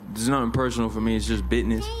There's nothing personal for me. It's just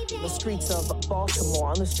business. The streets of Baltimore,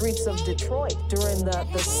 on the streets of Detroit during the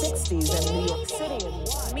 60s and New York City.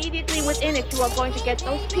 Immediately within it, you are going to get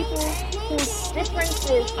those people whose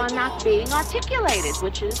differences are not being articulated,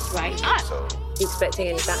 which is right us. You expecting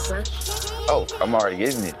any backlash? Oh, I'm already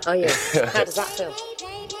getting it. Oh, yeah. How does that feel?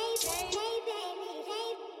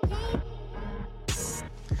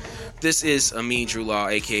 This is Amin Drew-Law,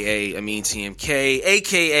 a.k.a. Amin TMK,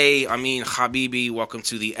 a.k.a. Amin Habibi. Welcome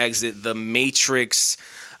to the Exit the Matrix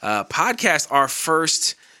podcast, our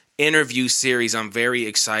first interview series. I'm very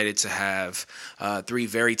excited to have three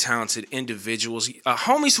very talented individuals,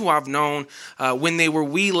 homies who I've known when they were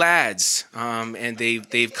wee lads, and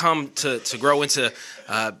they've come to grow into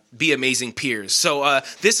be amazing peers. So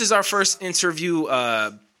this is our first interview.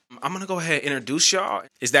 I'm going to go ahead and introduce y'all.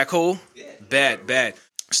 Is that cool? Yeah. Bad.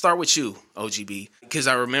 Start with you, OGB, because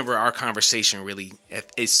I remember our conversation really,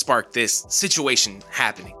 it sparked this situation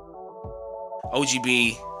happening.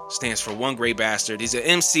 OGB stands for One Great Bastard. He's an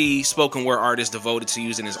MC, spoken word artist devoted to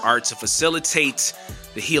using his art to facilitate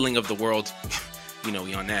the healing of the world. You know,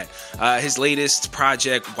 we on that. His latest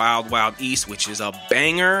project, Wild Wild East, which is a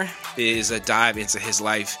banger, is a dive into his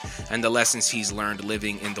life and the lessons he's learned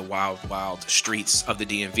living in the wild streets of the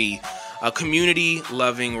DMV. A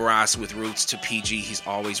community-loving Ross with roots to PG. He's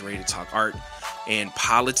always ready to talk art and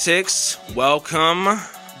politics. Welcome,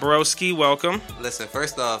 broski. Welcome. Listen,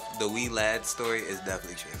 first off, the wee lad story is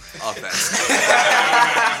definitely true. All facts.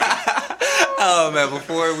 Oh man,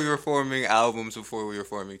 before we were forming albums, before we were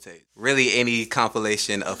forming tapes, really any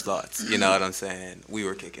compilation of thoughts, you know what I'm saying? We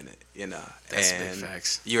were kicking it, you know. That's and big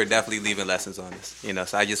facts. You were definitely leaving lessons on us, you know.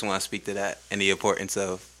 So I just want to speak to that and the importance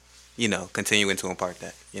of, you know, continuing to impart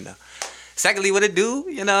that, you know. Secondly, what it do?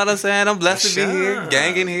 You know what I'm saying? I'm blessed to be here,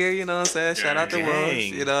 ganging here, you know what I'm saying? Shout out to Rose,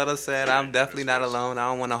 you know what I'm saying? I'm definitely not alone. I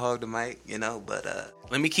don't want to hog the mic, you know, but...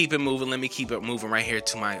 Let me keep it moving. Right here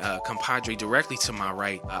to my compadre directly to my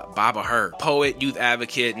right, Baba Herb. Poet, youth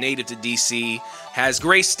advocate, native to DC, has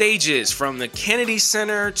great stages from the Kennedy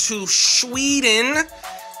Center to Sweden,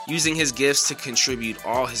 using his gifts to contribute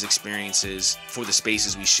all his experiences for the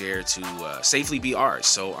spaces we share to safely be ours.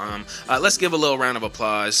 So let's give a little round of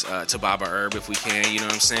applause to Baba Herb if we can. You know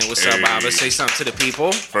what I'm saying? What's up, Baba? Say something to the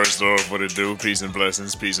people. First off, what it do? Peace and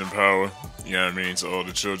blessings, peace and power. You know what I mean? To all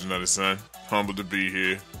the children of the sun. Humbled to be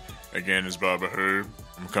here. Again, it's Baba Herb.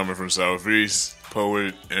 I'm coming from Southeast.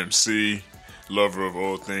 Poet, MC, lover of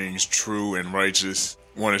all things true and righteous.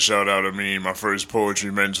 Want to shout out, my first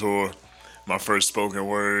poetry mentor, my first spoken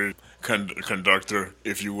word conductor,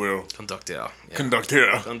 if you will. Conductor. Yeah. Conductor.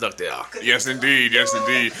 Yes, indeed.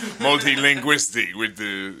 Multilinguistic with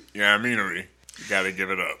the Yaminery. You gotta give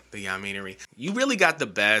it up. The Yaminery. You really got the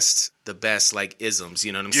best like isms,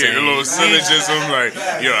 you know what I'm saying? Yeah, a little syllogism, like,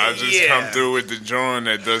 I just come through with the joint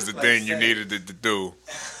that does the thing you needed it to do.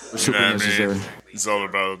 You know what I mean? It's all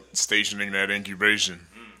about stationing that incubation.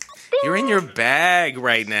 You're in your bag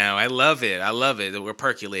right now. I love it. We're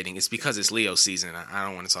percolating. It's because it's Leo season. I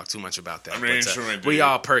don't want to talk too much about that. We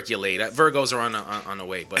all percolate. Virgos are on the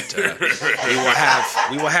way, but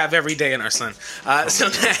we will have every day in our sun. So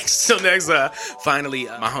next, finally,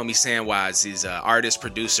 my homie Sandwise is artist,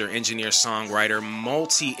 producer, engineer, songwriter,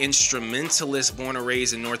 multi-instrumentalist, born and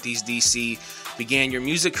raised in Northeast DC. Began your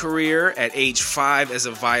music career at age 5 as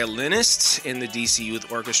a violinist in the DC Youth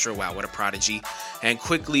Orchestra. Wow, what a prodigy. And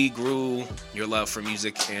quickly grew your love for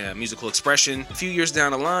music and musical expression. A few years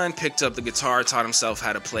down the line, picked up the guitar, taught himself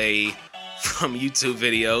how to play from YouTube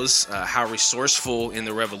videos, how resourceful in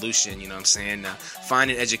the revolution, you know what I'm saying?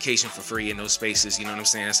 Finding education for free in those spaces, you know what I'm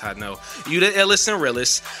saying? That's how I know. You the illest and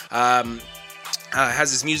realest.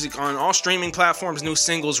 Has his music on all streaming platforms. New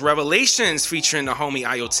singles, Revelations, featuring the homie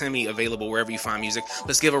Ayotemi, available wherever you find music.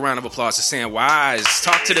 Let's give a round of applause to Sam Wise.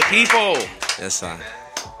 Talk to the people. Yes, sir.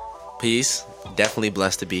 Peace. Definitely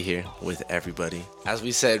blessed to be here with everybody. As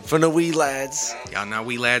we said, from the wee lads. Y'all not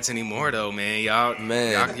wee lads anymore, though, man.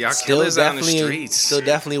 Y'all still killers out in the streets. Still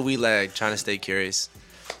definitely a wee lad, trying to stay curious.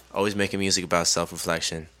 Always making music about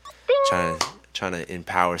self-reflection. Trying to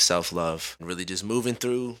empower self-love. Really just moving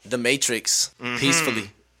through the matrix peacefully.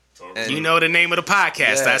 And you know the name of the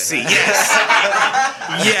podcast, I see.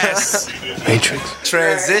 Yes. Matrix.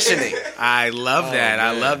 Transitioning. I love that. Man.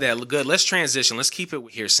 I love that. Good. Let's transition. Let's keep it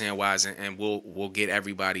here, Sandwise, and we'll get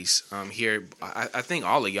everybody's here. I think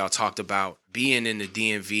all of y'all talked about being in the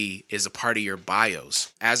DMV is a part of your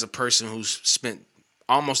bios. As a person who's spent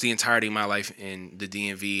almost the entirety of my life in the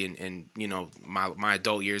DMV and you know, my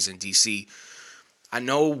adult years in DC, I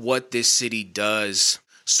know what this city does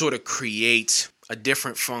sort of create a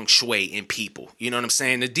different feng shui in people. You know what I'm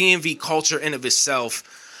saying? The DMV culture in of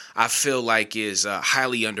itself, I feel like is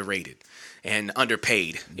highly underrated and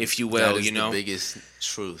underpaid, if you will. That is you know, the biggest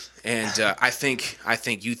truth. and I think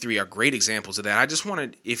you three are great examples of that. I just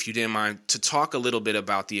wanted, if you didn't mind, to talk a little bit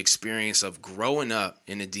about the experience of growing up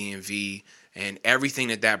in the DMV and everything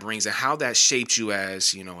that brings, and how that shaped you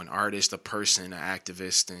as, you know, an artist, a person, an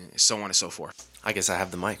activist, and so on and so forth. I guess I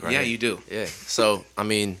have the mic, right? Yeah, you do. Yeah. So, I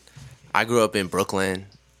mean, I grew up in Brooklyn,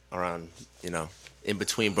 around, you know, in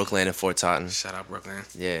between Brooklyn and Fort Totten. Shout out Brooklyn.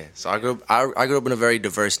 Yeah. So I grew up in a very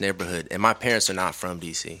diverse neighborhood, and my parents are not from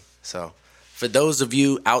DC. So for those of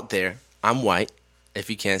you out there, I'm white. If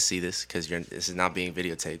you can't see this, because this is not being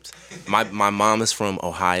videotaped. My mom is from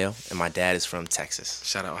Ohio, and my dad is from Texas.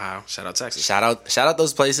 Shout out Ohio. Shout out Texas. Shout out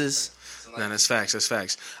those places. No, that's facts. That's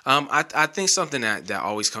facts. I think something that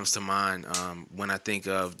always comes to mind when I think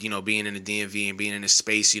of, you know, being in the DMV and being in this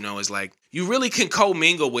space, you know, is like you really can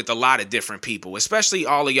commingle with a lot of different people, especially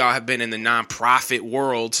all of y'all have been in the nonprofit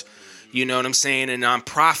world. You know what I'm saying? The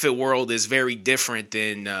nonprofit world is very different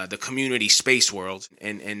than the community space world,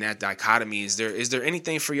 and that dichotomy. Is there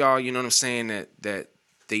anything for y'all? You know what I'm saying that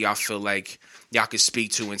y'all feel like y'all could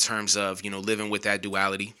speak to in terms of, you know, living with that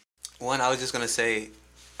duality? One, I was just gonna say,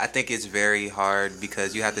 I think it's very hard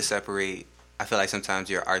because you have to separate, I feel like sometimes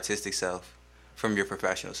your artistic self from your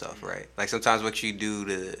professional self, right? Like sometimes what you do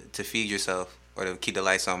to feed yourself or to keep the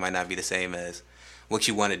lights on might not be the same as what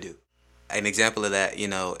you want to do. An example of that, you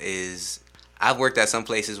know, is I've worked at some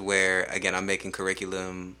places where, again, I'm making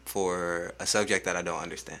curriculum for a subject that I don't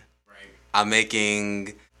understand. Right. I'm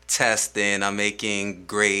making tests and I'm making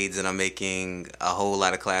grades and I'm making a whole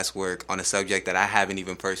lot of classwork on a subject that I haven't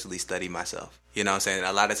even personally studied myself. You know what I'm saying?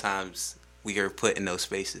 A lot of times we are put in those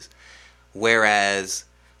spaces. Whereas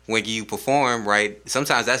when you perform, right,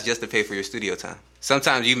 sometimes that's just to pay for your studio time.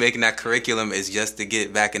 Sometimes you making that curriculum is just to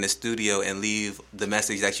get back in the studio and leave the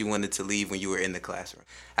message that you wanted to leave when you were in the classroom.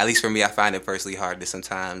 At least for me, I find it personally hard to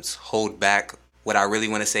sometimes hold back what I really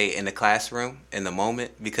want to say in the classroom in the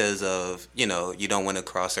moment because of, you know, you don't want to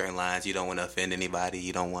cross certain lines. You don't want to offend anybody.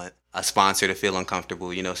 You don't want a sponsor to feel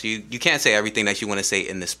uncomfortable, you know, so you can't say everything that you want to say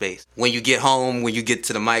in the space. When you get home, when you get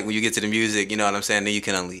to the mic, when you get to the music, you know what I'm saying, then you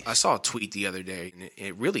can unleash. I saw a tweet the other day, and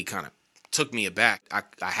it really kind of took me aback.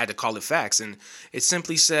 I had to call it facts, and it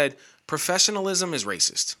simply said, professionalism is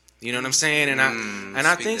racist. You know what I'm saying? And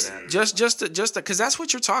I think just because that's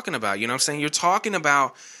what you're talking about. You know what I'm saying? You're talking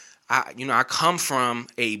about, I come from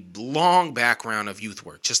a long background of youth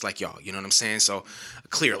work, just like y'all. You know what I'm saying? So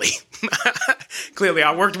clearly,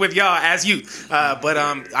 I worked with y'all as youth. But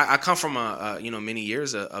I come from many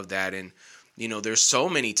years of that, and you know, there's so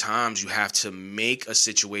many times you have to make a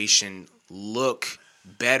situation look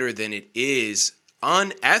better than it is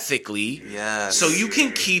unethically, yes, so you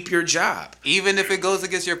can keep your job, even if it goes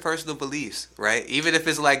against your personal beliefs, right? Even if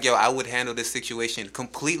it's like, yo, I would handle this situation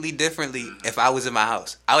completely differently if I was in my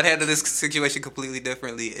house. I would handle this situation completely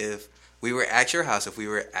differently if we were at your house, if we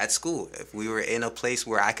were at school, if we were in a place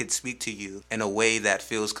where I could speak to you in a way that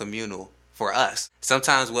feels communal for us.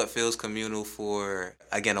 Sometimes what feels communal for,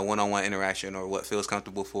 again, a one-on-one interaction, or what feels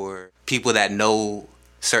comfortable for people that know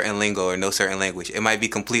certain lingo or know certain language, it might be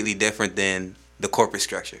completely different than the corporate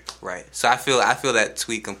structure, right? So I feel that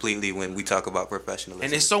tweet completely when we talk about professionalism.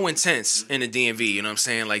 And it's so intense in the DMV, you know what I'm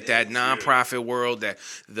saying? Like that nonprofit world, that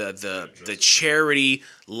the charity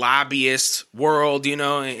lobbyist world, you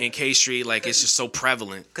know, in K Street, like it's just so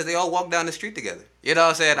prevalent. Because they all walk down the street together. You know what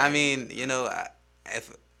I'm saying? I mean, you know,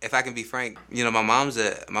 if I can be frank, you know, my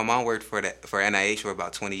mom worked for NIH for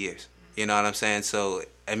about 20 years. You know what I'm saying? So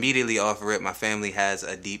immediately off rip, my family has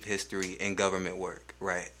a deep history in government work,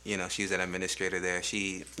 right? You know, she's an administrator there.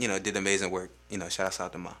 She, you know, did amazing work. You know, shout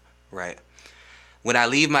out to Ma, right? When I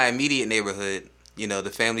leave my immediate neighborhood, you know, the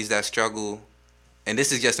families that struggle, and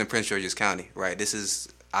this is just in Prince George's County, right? This is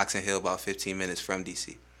Oxon Hill, about 15 minutes from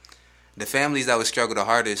D.C. The families that would struggle the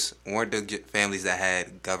hardest weren't the families that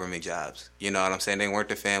had government jobs. You know what I'm saying? They weren't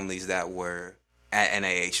the families that were at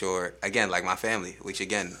NIH or, again, like my family, which,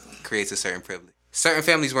 again, creates a certain privilege. Certain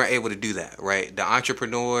families weren't able to do that, right? The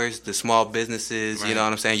entrepreneurs, the small businesses, right. You know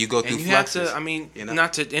what I'm saying? You go through fluxes. Have to, I mean, you know?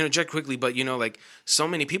 Not to interject quickly, but, you know, like, so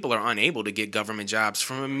many people are unable to get government jobs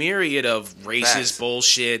from a myriad of racist Facts.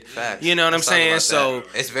 Bullshit. Facts. You know what I'm saying? So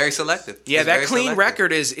it's very selective. Yeah, it's that clean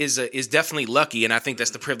record is definitely lucky, and I think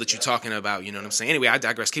that's the privilege you're talking about. You know what I'm saying? Anyway, I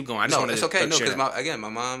digress. Keep going. I just wanted it's to okay. No, because that. my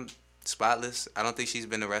mom, spotless. I don't think she's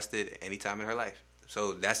been arrested any time in her life.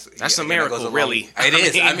 So that's a miracle, really. It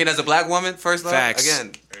is. I mean, as a black woman, first of all,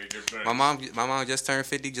 again, Hey, my mom just turned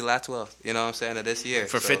 50 July 12th. You know what I'm saying? Of this year.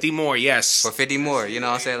 For 50 more, yes. For 50 more. You know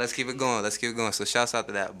what I'm saying? Let's keep it going. So shouts out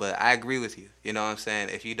to that. But I agree with you. You know what I'm saying?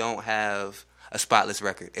 If you don't have a spotless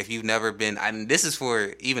record. If you've never been, and this is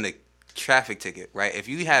for even a traffic ticket, right? If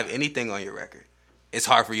you have anything on your record, it's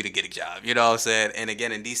hard for you to get a job. You know what I'm saying? And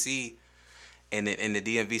again, in DC, and in the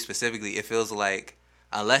DMV specifically, it feels like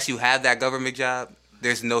unless you have that government job,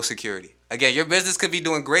 there's no security. Again, your business could be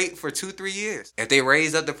doing great for 2-3 years. If they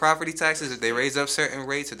raise up the property taxes, if they raise up certain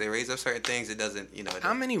rates, if they raise up certain things, it doesn't, you know.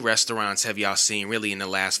 How many restaurants have y'all seen really in the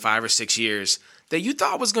last 5 or 6 years that you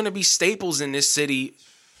thought was going to be staples in this city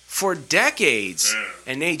for decades,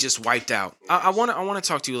 and they just wiped out? I want to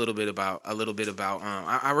talk to you a little bit about.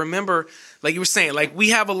 I remember, like you were saying, like we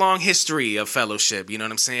have a long history of fellowship. You know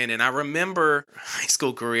what I'm saying? And I remember high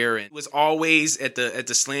school career, and it was always at the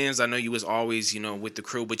Slims. I know you was always, you know, with the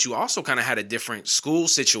crew, but you also kind of had a different school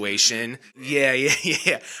situation.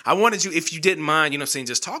 Yeah. I wanted you, if you didn't mind, you know what I'm saying,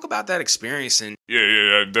 just talk about that experience. And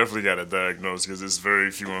Yeah, I definitely got a diagnosis because it's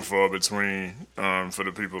very few and far between for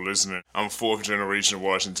the people listening. I'm 4th generation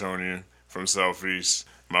Washingtonian from Southeast.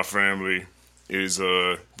 My family is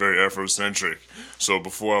very Afrocentric. So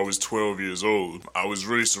before I was 12 years old, I was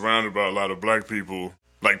really surrounded by a lot of black people.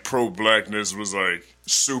 Like pro-blackness was like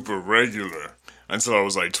super regular until I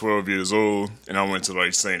was like 12 years old, and I went to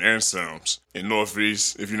like St. Anselm's in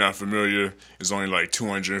Northeast. If you're not familiar, it's only like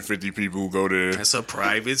 250 people who go there. That's a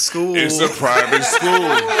private school. It's a private school.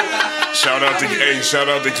 Shout out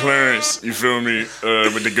to Clarence. You feel me?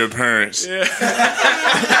 With the good parents. Yeah.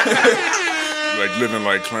 Like living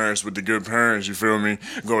like Clarence with the good parents. You feel me?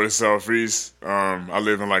 Going to Southeast. I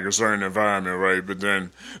live in like a certain environment, right? But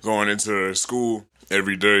then going into school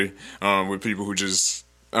every day with people who just,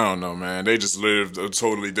 I don't know, man. They just lived a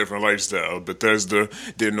totally different lifestyle. Bethesda,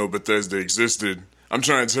 didn't know Bethesda existed. I'm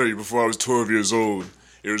trying to tell you, before I was 12 years old,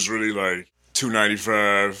 it was really like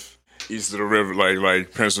 295 east of the river,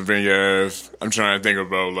 like Pennsylvania Ave. I'm trying to think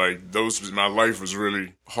about like those. My life was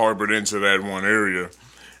really harbored into that one area.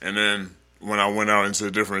 And then when I went out into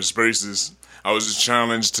different spaces, I was just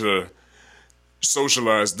challenged to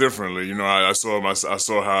socialize differently. You know, I saw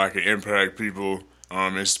how I could impact people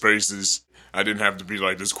in spaces. I didn't have to be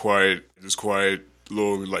like this quiet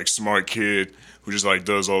little like smart kid who just like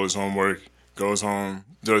does all his homework, goes home,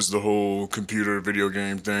 does the whole computer video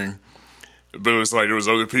game thing. But it was like there was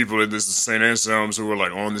other people at this St. Anselm's who were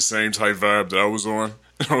like on the same type vibe that I was on.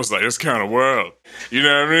 I was like, it's kind of wild. You know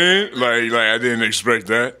what I mean? Like I didn't expect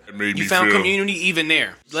that. It made me found feel community even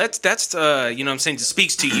there. That's you know what I'm saying, it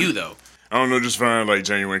speaks to you though. I don't know, just find like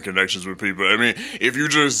genuine connections with people. I mean, if you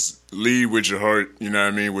just lead with your heart, you know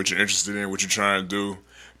what I mean, what you're interested in, what you're trying to do,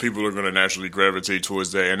 people are going to naturally gravitate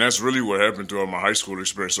towards that. And that's really what happened throughout my high school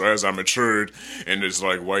experience. So as I matured in this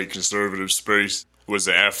like white conservative space, was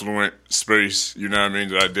the affluent space, you know what I mean,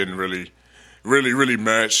 that I didn't really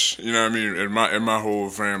match, you know what I mean, and my whole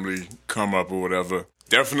family come up or whatever.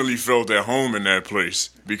 Definitely felt at home in that place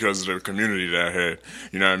because of the community that I had.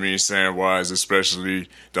 You know what I mean? Sandwise, especially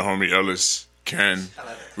the homie Ellis, Ken.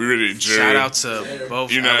 We really Jared, shout out to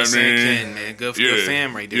both, you know Ellis what I mean? And Ken, man. Good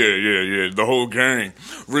fam right there. Yeah. The whole gang.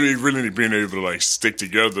 Really being able to like stick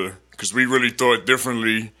together because we really thought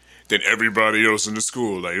differently than everybody else in the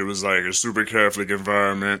school. Like it was like a super Catholic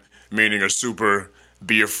environment, meaning a super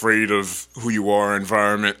be afraid of who you are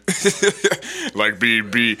environment. Like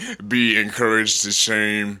be encouraged to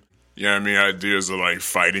shame, you know what I mean, ideas of like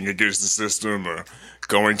fighting against the system or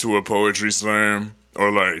going to a poetry slam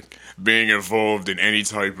or like being involved in any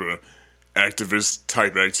type of activist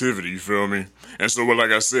type activity, you feel me? And so like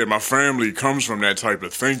I said, my family comes from that type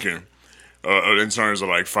of thinking in terms of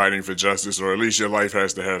like fighting for justice, or at least your life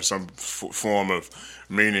has to have some form of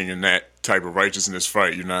meaning in that type of righteousness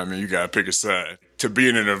fight, you know what I mean? You gotta pick a side. To be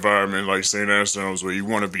in an environment like St. Anselm's where you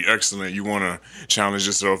want to be excellent, you want to challenge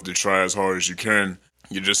yourself to try as hard as you can,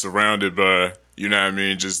 you're just surrounded by, you know what I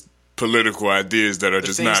mean, just political ideas that are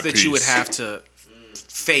just not peace. The things that you would have to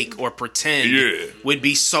fake or pretend would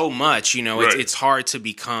be so much, you know, right. It's hard to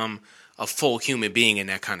become a full human being in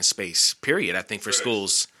that kind of space, period, I think, for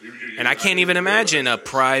schools. And I can't even imagine a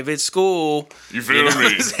private school. You feel me?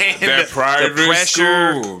 That private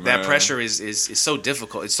pressure, school, man. That pressure is so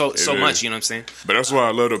difficult. It's so much, you know what I'm saying? But that's why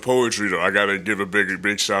I love the poetry, though. I got to give a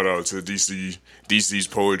big shout out to DC's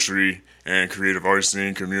poetry and creative arts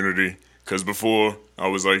scene community. Because before I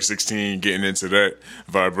was like 16 getting into that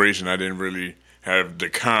vibration, I didn't really have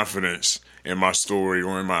the confidence in my story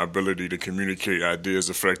or in my ability to communicate ideas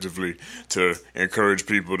effectively to encourage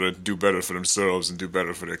people to do better for themselves and do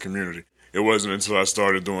better for their community. It wasn't until I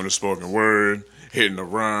started doing the spoken word, hitting the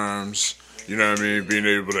rhymes, you know what I mean, being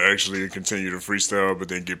able to actually continue to freestyle, but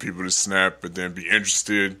then get people to snap, but then be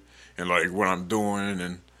interested in like what I'm doing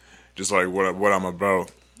and just like what I'm about.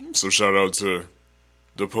 So shout out to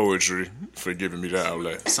the poetry for giving me that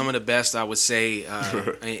outlet. Some of the best, I would say,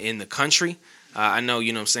 in the country. I know,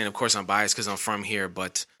 you know what I'm saying, of course I'm biased because I'm from here,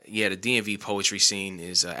 but yeah, the DMV poetry scene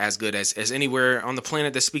is as good as anywhere on the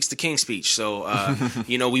planet that speaks the King's speech. So,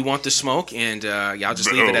 you know, we want the smoke, and yeah, I'll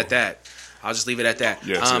just leave it at that.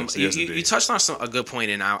 Yes, you touched on a good point,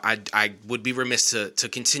 and I would be remiss to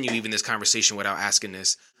continue even this conversation without asking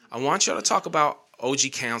this. I want y'all to talk about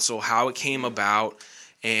OG Council, how it came about,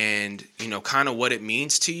 and, you know, kind of what it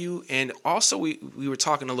means to you. And also, we were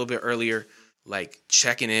talking a little bit earlier, like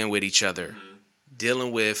checking in with each other,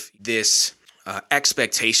 dealing with this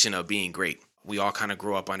expectation of being great. We all kind of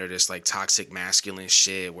grow up under this like toxic masculine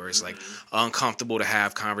shit where it's like uncomfortable to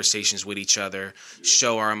have conversations with each other,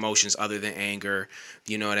 show our emotions other than anger.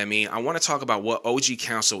 You know what I mean? I want to talk about what OG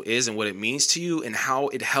Council is and what it means to you and how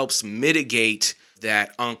it helps mitigate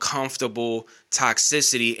that uncomfortable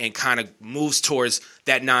toxicity and kind of moves towards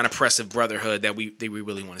that non-oppressive brotherhood that we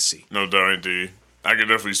really want to see. No doubt, indeed. I can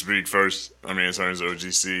definitely speak first. I mean, in terms of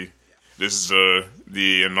OGC, this is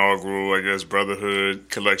the inaugural, I guess, brotherhood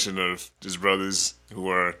collection of just brothers who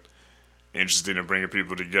are interested in bringing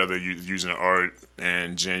people together using art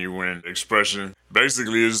and genuine expression.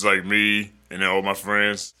 Basically, it's like me and then all my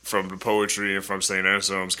friends from the poetry and from St.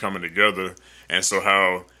 Anselm's coming together. And so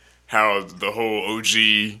how the whole OG,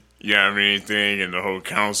 you know what I mean, thing and the whole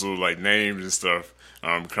council, like names and stuff,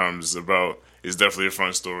 comes about is definitely a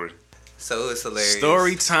fun story. So it's hilarious.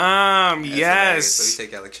 Story time, yes. So we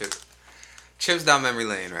take out like trips down memory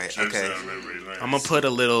lane, right? Okay. I'm gonna put a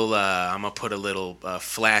little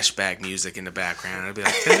flashback music in the background. I'll be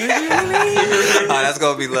like, oh, that's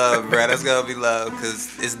gonna be love, bro. That's gonna be love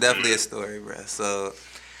because it's definitely a story, bro. So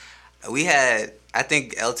we had, I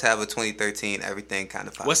think, LTAB of 2013. Everything kind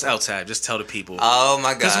of. What's LTAB? Just tell the people. Oh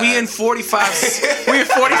my god. Because we in 45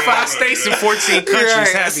 states and 14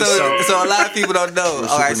 countries. Right. So a lot of people don't know.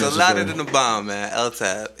 All right. So Louder Than the Bomb, man.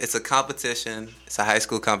 LTAB. It's a competition. It's a high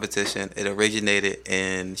school competition. It originated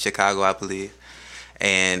in Chicago, I believe,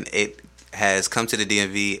 and it has come to the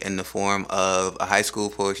DMV in the form of a high school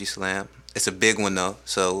poetry slam. It's a big one though.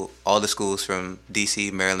 So all the schools from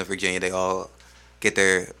DC, Maryland, Virginia, they all get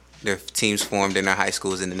their teams formed in their high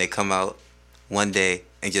schools, and then they come out one day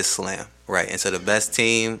and just slam, right? And so the best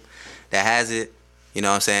team that has it, you know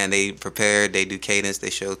what I'm saying, they prepare, they do cadence,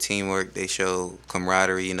 they show teamwork, they show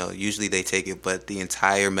camaraderie, you know, usually they take it, but the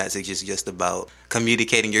entire message is just about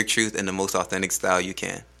communicating your truth in the most authentic style you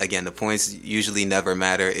can. Again, the points usually never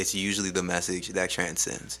matter. It's usually the message that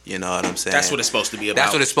transcends, you know what I'm saying? That's what it's supposed to be about.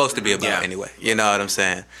 That's what it's supposed to be about anyway, you know what I'm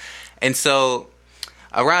saying? And so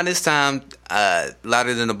around this time,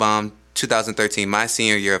 Louder Than the Bomb, 2013, my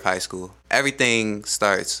senior year of high school, everything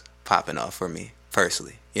starts popping off for me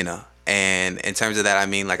personally, you know. And in terms of that, I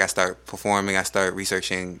mean, like I start performing, I start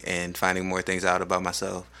researching and finding more things out about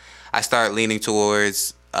myself. I start leaning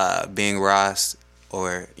towards being Ras,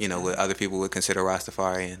 or, you know, what other people would consider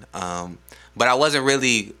Rastafarian. But I wasn't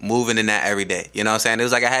really moving in that every day, you know what I'm saying? It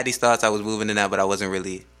was like I had these thoughts, I was moving in that, but I wasn't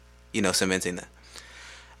really, you know, cementing that.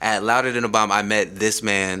 At Louder Than the Bomb, I met this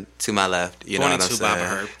man to my left. You know what I'm saying? 22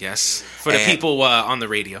 Baba Herb, yes. For the people on the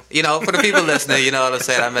radio. You know, for the people listening, you know what I'm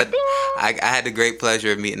saying? I had the great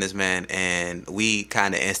pleasure of meeting this man, and we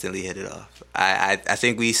kind of instantly hit it off. I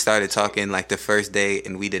think we started talking like the first day,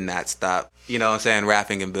 and we did not stop, you know what I'm saying,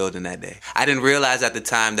 rapping and building that day. I didn't realize at the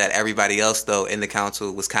time that everybody else, though, in the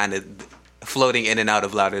council was kind of floating in and out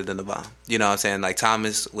of Louder Than the Bomb. You know what I'm saying? Like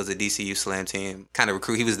Thomas was a DCU slam team kind of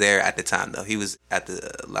recruit. He was there at the time though. He was at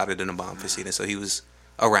the Louder Than the Bomb proceeding, so he was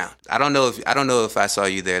around. I don't know if I saw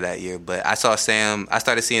you there that year, but I saw Sam. I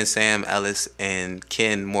started seeing Sam, Ellis, and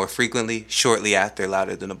Ken more frequently shortly after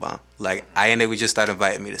Louder Than the Bomb. Like they would just start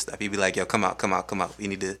inviting me to stuff. He'd be like, "Yo, come out. You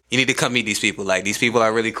need to come meet these people. Like these people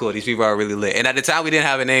are really cool. These people are really lit." And at the time, we didn't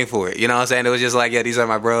have a name for it. You know what I'm saying? It was just like, "Yeah, these are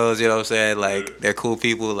my bros." You know what I'm saying? Like they're cool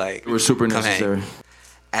people. Like we're super necessary. Hang.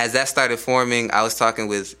 As that started forming, I was talking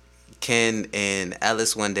with Ken and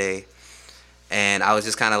Ellis one day, and I was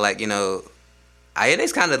just kind of like, you know,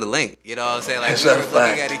 Ayane's kind of the link, you know what I'm saying? Like we were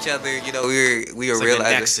looking at each other, you know, we were realizing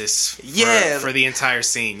like a nexus for the entire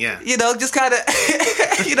scene, yeah. You know, just kind of,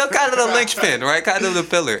 you know, kind of the linchpin, right? Kind of the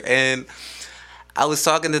pillar. And I was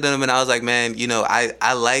talking to them, and I was like, man, you know,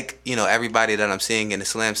 I like, you know, everybody that I'm seeing in the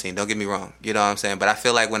slam scene. Don't get me wrong, you know what I'm saying? But I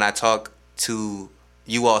feel like when I talk to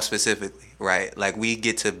you all specifically, right? Like we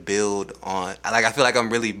get to build on, like I feel like I'm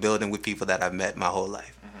really building with people that I've met my whole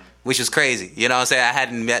life. Which is crazy. You know what I'm saying? I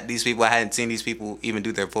hadn't met these people. I hadn't seen these people even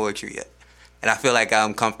do their poetry yet. And I feel like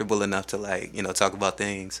I'm comfortable enough to, like, you know, talk about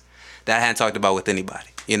things that I hadn't talked about with anybody.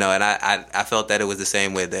 You know, and I felt that it was the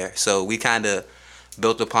same way there. So we kind of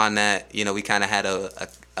built upon that. You know, we kind of had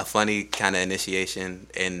a a funny kind of initiation,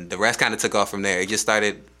 and the rest kind of took off from there.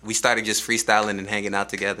 We started just freestyling and hanging out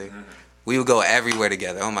together. We would go everywhere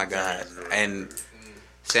together. Oh my God. And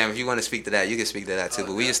Sam, if you want to speak to that, you can speak to that too.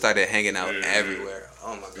 But we just started hanging out everywhere.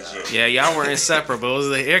 Oh my God. Yeah, y'all were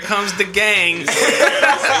inseparable. Here comes the gang.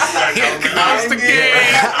 Here comes the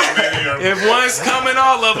gang. If one's coming,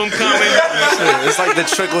 all of them coming. It's like the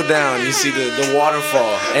trickle down. You see the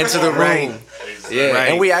waterfall. Enter the room. Yeah, Right.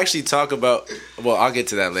 and we actually talk about. Well, I'll get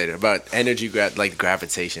to that later. About energy, like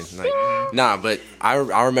gravitation. But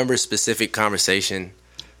I remember a specific conversation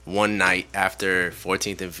one night after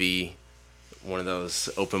 14th and V, one of those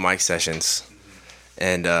open mic sessions,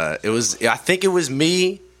 and I think it was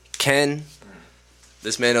me, Ken,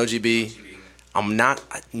 this man OGB. I'm not.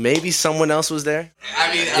 Maybe someone else was there.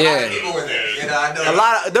 I mean, a lot of people were there. You know, I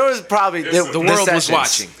know. There was probably the world was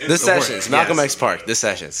watching. The sessions, Malcolm yes. X Park, the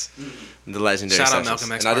sessions, the legendary Shout out sessions.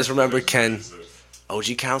 Malcolm X And I just Park. remember Ken,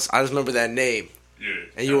 OG Counts. I just remember that name,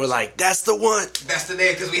 and you were like, "That's the one." That's the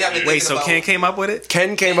name, because we haven't. Wait, so Ken came up with it?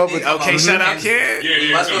 Ken came up with. Okay, shout out Ken.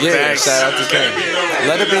 Yeah, shout out to Ken.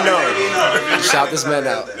 Let it be known. Shout this man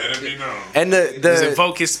out. Let it be known. And Just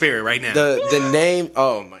invoke his spirit right now. the name.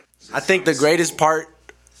 Oh my! I think the greatest part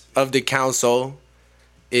of the council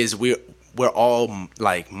is we're all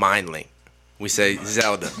like mind link. We say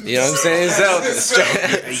Zelda. You know what I'm saying?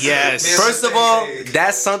 Zelda. Yes. First of all,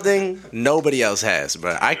 that's something nobody else has,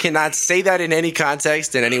 bro. I cannot say that in any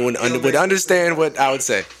context, and anyone would understand what I would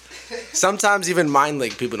say. Sometimes even mind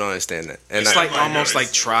link people don't understand that. And It's like almost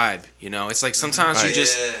like tribe, you know. It's like sometimes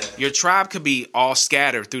your tribe could be all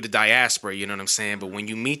scattered through the diaspora, you know what I'm saying? But when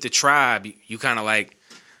you meet the tribe, you kind of like,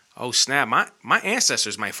 oh snap, my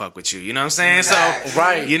ancestors might fuck with you, you know what I'm saying? So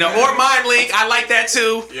right, you know, or mind link, I like that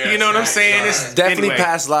too. You know what I'm saying? It's definitely anyway.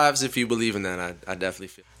 past lives if you believe in that. I definitely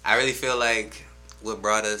feel. I really feel like what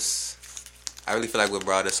brought us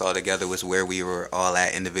all together was where we were all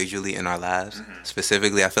at individually in our lives.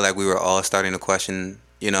 Specifically, I feel like we were all starting to question,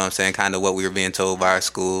 you know what I'm saying, kind of what we were being told by our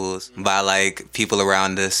schools, by like people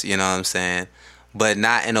around us, you know what I'm saying, but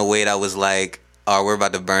not in a way that was like, oh, we're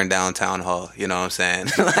about to burn down town hall, you know what I'm saying?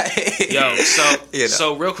 Like, Yo, so you know.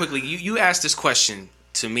 so real quickly, you asked this question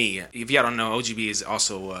to me. If y'all don't know, OGB is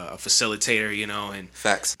also a facilitator, you know, and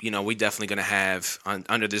Facts. you know, we definitely gonna have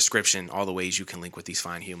under the description all the ways you can link with these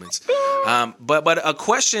fine humans. But a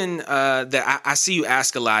question that I see you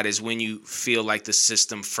ask a lot is when you feel like the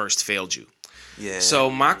system first failed you. Yeah. So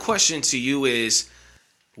my question to you is,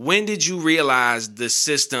 when did you realize the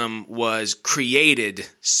system was created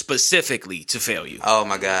specifically to fail you? Oh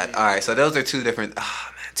my God. All right. So those are two different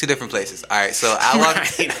places. All right. So I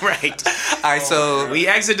walked. Right. All right. So We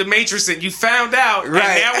exited the Matrix and you found out. Right.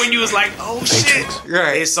 And now when you was like, oh shit.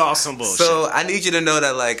 Right. It's all some bullshit. So I need you to know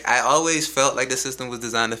that like I always felt like the system was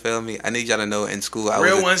designed to fail me. I need y'all to know in school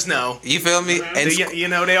real ones know. You feel me? And You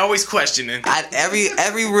know, they always questioning.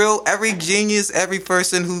 every genius, every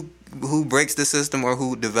person who breaks the system or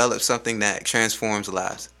who develops something that transforms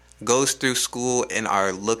lives goes through school and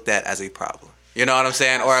are looked at as a problem. You know what I'm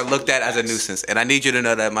saying? Or are looked at as a nuisance. And I need you to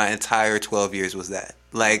know that my entire 12 years was that.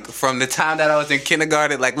 Like, from the time that I was in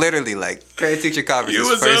kindergarten, like, literally, like, parent teacher conferences, You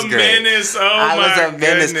was first a grade. menace. Oh, I was my a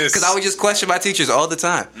menace. goodness. Because I would just question my teachers all the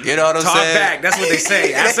time. You know what I'm Talk saying? back. That's what they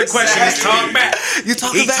say. Ask a question. Is talk back. You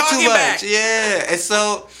talking He back talking too much. back. Yeah. And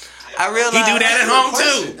so I realized. He do that at home,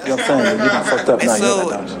 too. Your phone, you done fucked up And now.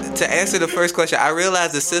 so, to answer the first question, I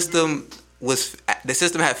realized the system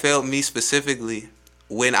had failed me specifically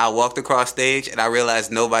when I walked across stage and I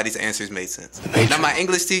realized nobody's answers made sense. Now, my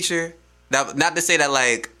English teacher, not to say that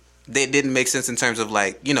like they didn't make sense in terms of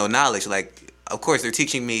like, you know, knowledge. Like, of course, they're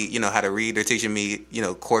teaching me, you know, how to read. They're teaching me, you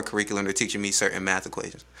know, core curriculum. They're teaching me certain math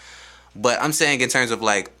equations. But I'm saying in terms of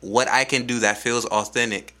like what I can do that feels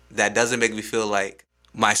authentic, that doesn't make me feel like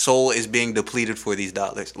my soul is being depleted for these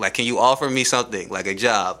dollars. Like, can you offer me something like a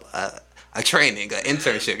job, a training, an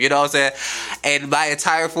internship, you know what I'm saying? And my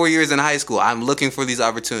entire 4 years in high school, I'm looking for these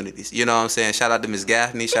opportunities. You know what I'm saying? Shout out to Ms.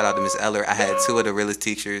 Gaffney, shout out to Ms. Eller. I had two of the realest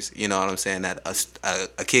teachers, you know what I'm saying, that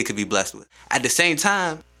a kid could be blessed with. At the same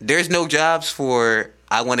time, there's no jobs for,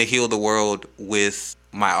 I want to heal the world with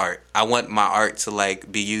my art. I want my art to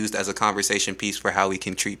like be used as a conversation piece for how we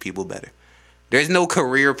can treat people better. There's no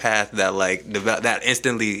career path that like that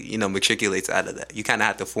instantly, you know, matriculates out of that. You kind of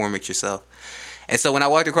have to form it yourself. And so when I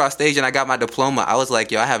walked across stage and I got my diploma, I was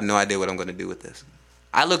like, yo, I have no idea what I'm going to do with this.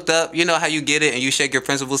 I looked up, you know how you get it and you shake your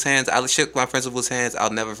principal's hands? I shook my principal's hands. I'll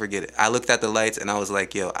never forget it. I looked at the lights and I was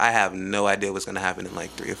like, yo, I have no idea what's going to happen in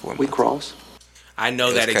like 3 or 4 months. We cross. I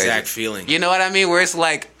know that exact feeling. You know what I mean? Where it's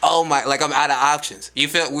like, oh my, like I'm out of options. You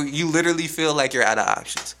literally feel like you're out of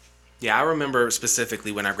options. Yeah, I remember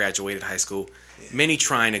specifically when I graduated high school. Many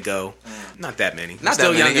trying to go, not that many. Not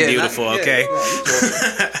Still that young many, and yeah, beautiful, okay?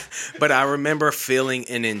 But I remember feeling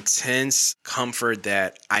an intense comfort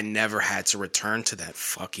that I never had to return to that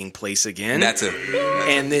fucking place again. That's it.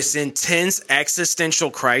 And this intense existential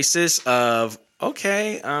crisis of,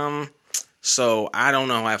 okay, so I don't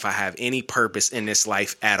know if I have any purpose in this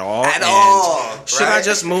life at all. Should I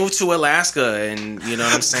just move to Alaska and, you know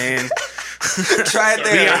what I'm saying? Try it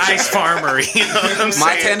there. Be an ice farmer, you know what I'm saying?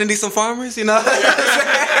 My town need some farmers, you know?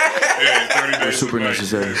 Yeah, Super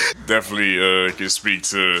necessary. Definitely can speak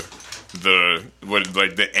to the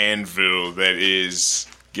anvil that is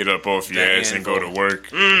get up off your ass and go to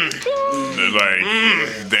work.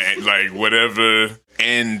 Like whatever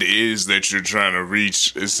end is that you're trying to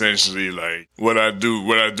reach, essentially, like what I do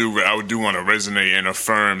want to resonate and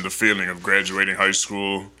affirm the feeling of graduating high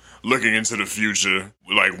school, looking into the future,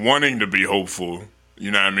 like wanting to be hopeful,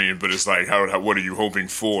 you know what I mean? But it's like, what are you hoping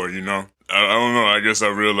for, you know? I don't know. I guess I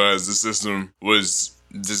realized the system was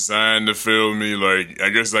designed to fail me. Like, I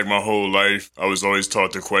guess like my whole life, I was always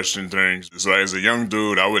taught to question things. So as a young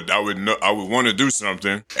dude, I would want to do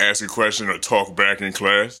something, ask a question or talk back in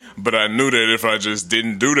class. But I knew that if I just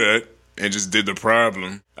didn't do that and just did the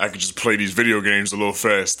problem, I could just play these video games a little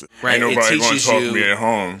faster. Right. Ain't nobody going to talk to me you at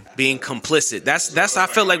home. being complicit. That's I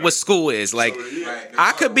feel like what school is. Like,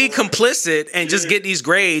 I could be complicit and just get these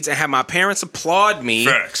grades and have my parents applaud me.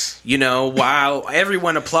 Facts. You know, while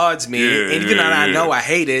everyone applauds me. Yeah, and even though I yeah. know I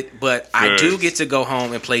hate it, but I do Facts. get to go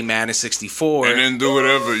home and play Madden 64. And then do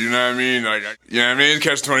whatever, you know what I mean? Like, you know what I mean?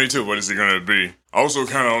 Catch-22, what is it going to be? Also,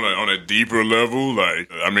 kind of on a deeper level, like,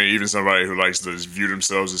 I mean, even somebody who likes to view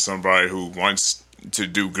themselves as somebody who wants to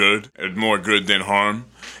do good, and more good than harm.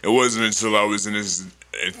 It wasn't until I was in this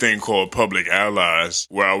thing called Public Allies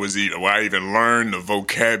where I even learned the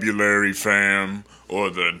vocabulary, fam,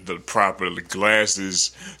 or the proper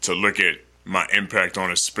glasses to look at my impact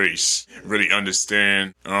on a space, really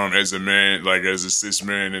understand as a man, like as a cis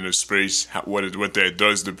man in a space, what that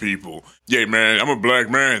does to people. Yeah, man, I'm a black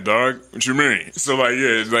man, dog. What you mean? So like,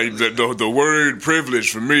 yeah, like the word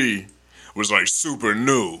privilege for me was like super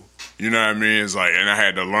new. You know what I mean? It's like, and I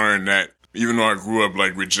had to learn that. Even though I grew up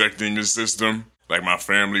like rejecting the system, like my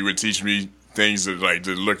family would teach me things that like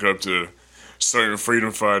to look up to certain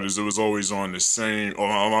freedom fighters. It was always on the same,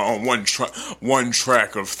 on one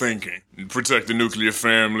track of thinking. Protect the nuclear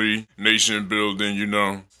family, nation building, you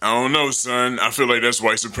know. I don't know, son. I feel like that's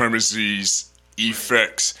white supremacy's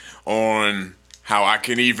effects on how I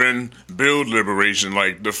can even build liberation.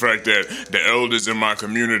 Like the fact that the elders in my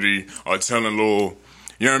community are telling little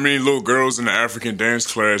girls in the African dance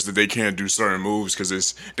class that they can't do certain moves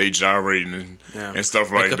because they gyrating and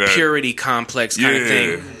stuff like a that. Purity complex kind of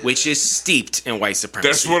thing, which is steeped in white supremacy.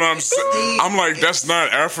 That's what I'm saying. I'm like, that's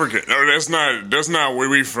not African. No, that's not where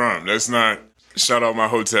we from. That's not. Shout out my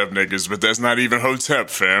Hotep niggas, but that's not even Hotep,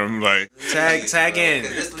 fam. Like, tag in,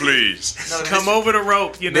 please. Come over the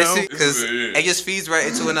rope, you know. Because it just feeds right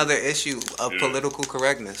into another issue of political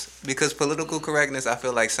correctness. Because political correctness, I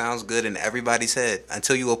feel like, sounds good in everybody's head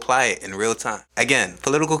until you apply it in real time. Again,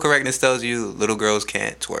 political correctness tells you little girls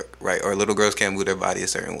can't twerk, right? Or little girls can't move their body a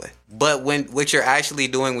certain way. But what you're actually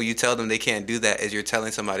doing when you tell them they can't do that is you're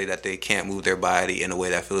telling somebody that they can't move their body in a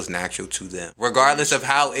way that feels natural to them. Regardless of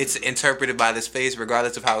how it's interpreted by the space,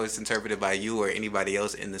 regardless of how it's interpreted by you or anybody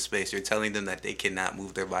else in the space, you're telling them that they cannot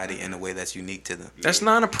move their body in a way that's unique to them. That's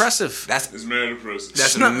non-oppressive. It's mad oppressive.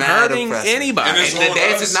 That's not hurting oppressive. anybody. And the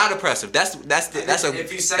dance is not oppressive. That's a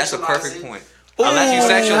perfect point. Ooh. Unless you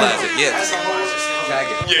sexualize it, yeah.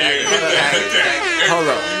 Hold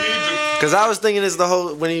up. Because I was thinking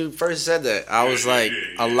when you first said that, I was like,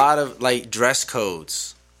 a lot of like dress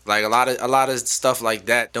codes, like a lot of stuff like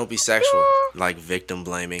that. Don't be sexual, like victim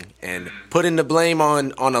blaming and putting the blame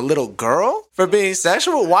on a little girl for being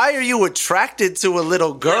sexual. Why are you attracted to a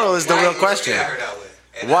little girl is the real question.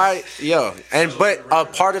 Why, but a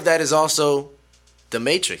part of that is also the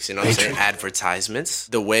Matrix. You know what I'm saying? Advertisements,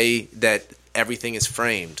 the way that everything is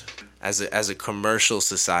framed as a commercial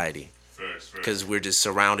society. Because we're just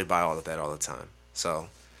surrounded by all of that all the time. So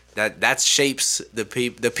that shapes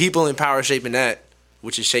the people in power shaping that,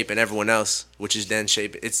 which is shaping everyone else, which is then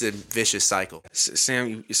shaping. It's a vicious cycle.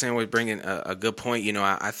 Sam was bringing a good point. You know,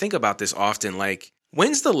 I think about this often. Like,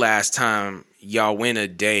 when's the last time y'all went a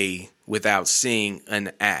day without seeing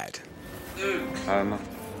an ad? I don't know.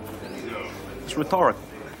 It's rhetorical.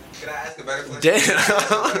 Can I ask a better question?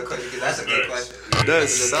 Damn. Because that's a good question. That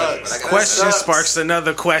sucks. Question sparks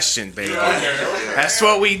another question, baby. That's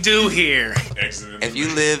what we do here. Excellent. If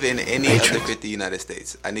you live in any of the 50 United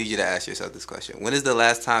States, I need you to ask yourself this question. When is the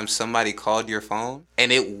last time somebody called your phone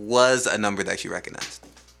and it was a number that you recognized?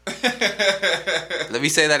 Let me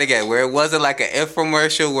say that again. Where it wasn't like an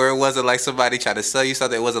infomercial, where it wasn't like somebody trying to sell you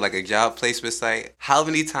something, it wasn't like a job placement site. How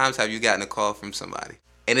many times have you gotten a call from somebody?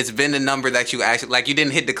 And it's been the number that you actually, like, you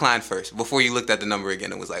didn't hit decline first before you looked at the number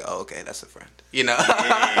again and was like, oh, okay, that's a friend. You know?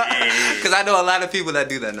 Because I know a lot of people that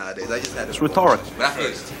do that nowadays. I just had it's rhetorical. But I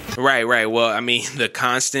feel Right. Well, I mean, the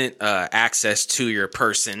constant access to your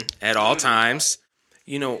person at all times.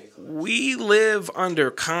 You know, we live under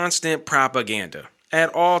constant propaganda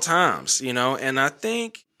at all times, you know, and I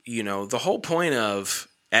think, you know, the whole point of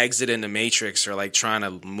exiting the Matrix or like trying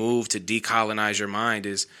to move to decolonize your mind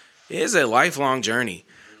is a lifelong journey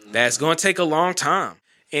that's going to take a long time.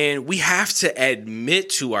 And we have to admit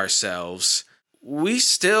to ourselves, we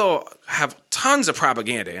still have tons of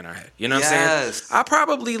propaganda in our head. You know what I'm saying? I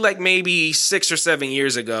probably like maybe 6 or 7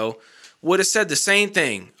 years ago would have said the same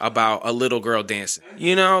thing about a little girl dancing.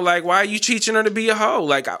 You know, like, why are you teaching her to be a hoe?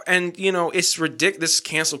 Like, and, you know, it's ridiculous, this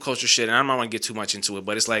cancel culture shit, and I don't want to get too much into it,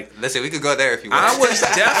 but it's like... Listen, we could go there if you want. I was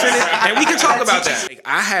definitely... And we can talk about that. Like,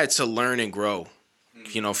 I had to learn and grow,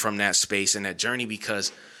 you know, from that space and that journey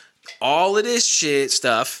because all of this shit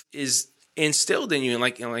stuff is instilled in you. And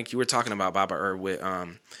like you were talking about, Baba Earth, with,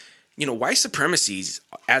 you know, white supremacy's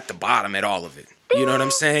at the bottom at all of it. You know what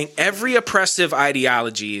I'm saying? Every oppressive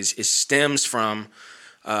ideology is stems from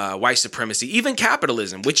white supremacy, even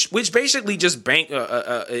capitalism, which basically just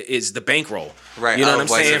is the bankroll. Right. You know what I'm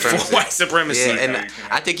saying? Supremacy. For white supremacy. Yeah, and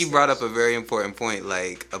I think you brought up a very important point,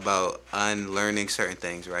 like about unlearning certain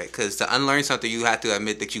things, right? Because to unlearn something, you have to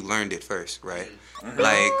admit that you learned it first, right?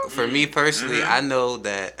 Like for me personally, I know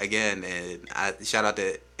that again, and I shout out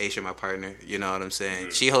to Aisha, my partner. You know what I'm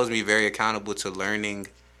saying? She holds me very accountable to learning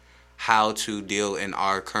how to deal in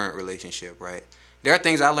our current relationship, right? There are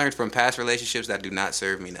things I learned from past relationships that do not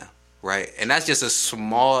serve me now, right? And that's just a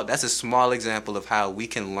small example of how we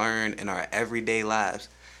can learn in our everyday lives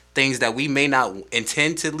things that we may not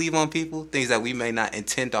intend to leave on people, things that we may not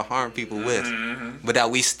intend to harm people with, but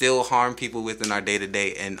that we still harm people with in our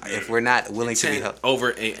day-to-day. And if we're not willing to be helped.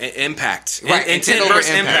 Over impact. Right, intent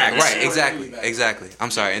versus impact. Right, exactly.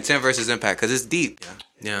 I'm sorry, intent versus impact, because it's deep.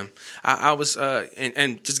 Yeah. I was,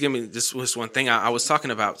 and just give me this was one thing I was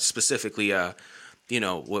talking about specifically, you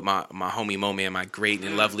know, with my homie Mo Man, my great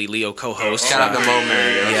and lovely Leo co-host. Shout out to Mo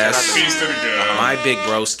Man. Yes. Peace to the girl. My big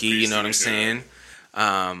broski, you know what I'm saying?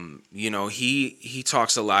 You know, he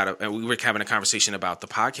talks a lot of, and we were having a conversation about the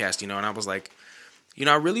podcast, you know, and I was like, you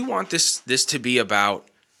know, I really want this to be about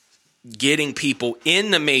getting people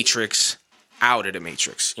in the Matrix out of the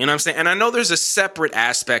Matrix. You know what I'm saying? And I know there's a separate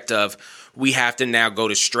aspect of we have to now go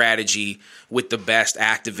to strategy with the best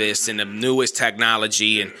activists and the newest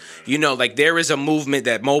technology. And, you know, like there is a movement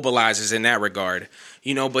that mobilizes in that regard,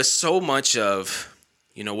 you know, but so much of,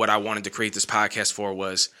 you know, what I wanted to create this podcast for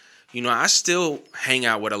was, you know, I still hang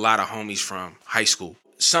out with a lot of homies from high school.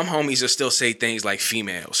 Some homies will still say things like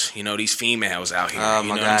females, you know, these females out here. Oh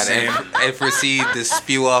my God, and proceed to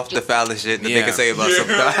spew off the foulest shit that they can say about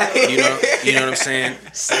something. You know what I'm saying?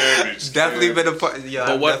 Savage. Definitely been a part. Yeah,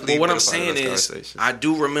 but what I'm saying is, I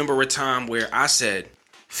do remember a time where I said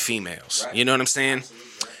females. Right. You know what I'm saying?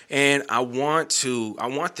 Absolutely. And I want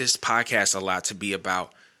this podcast a lot to be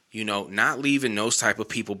about, you know, not leaving those type of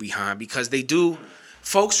people behind, because they do.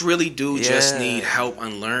 Folks really do just need help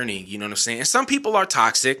unlearning, you know what I'm saying? And some people are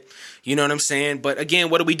toxic, you know what I'm saying? But again,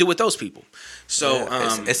 what do we do with those people? So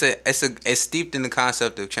it's steeped in the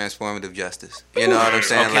concept of transformative justice. You know what I'm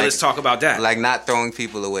saying? Okay, let's talk about that. Like not throwing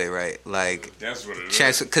people away, right? Like that's what it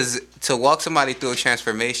is. Because to walk somebody through a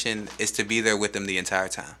transformation is to be there with them the entire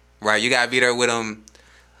time, right? You gotta be there with them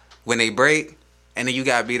when they break, and then you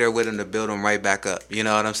gotta be there with them to build them right back up. You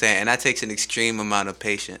know what I'm saying? And that takes an extreme amount of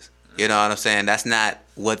patience. You know what I'm saying? That's not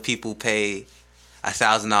what people pay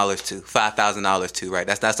 $1,000 to, $5,000 to, right?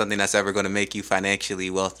 That's not something that's ever going to make you financially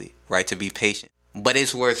wealthy, right? To be patient, but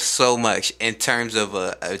it's worth so much in terms of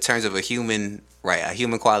a human, right? A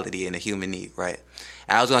human quality and a human need, right?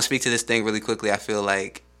 And I was going to speak to this thing really quickly. I feel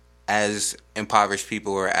like as impoverished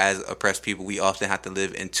people or as oppressed people, we often have to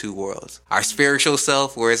live in two worlds. Our spiritual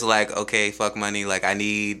self, where it's like, okay, fuck money. Like, I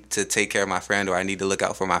need to take care of my friend, or I need to look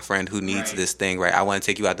out for my friend who needs this thing, right? I want to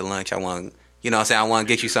take you out to lunch. I want, you know what I'm saying? I want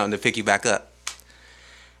to get you something to pick you back up.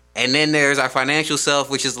 And then there's our financial self,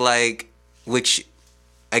 which is like, which,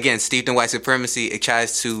 again, steeped in white supremacy, it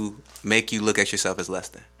tries to make you look at yourself as less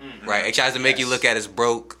than, right? It tries to make you look at as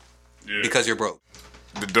broke because you're broke.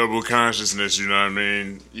 the double consciousness, you know what I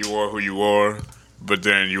mean? You are who you are, but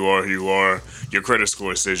then you are who you are. Your credit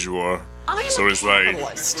score says you are. So it's like,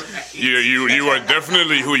 yeah, you are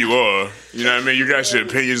definitely who you are. You know what I mean? You got your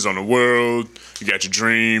opinions on the world. You got your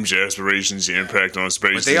dreams, your aspirations, your impact on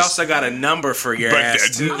spaces. But they also got a number for your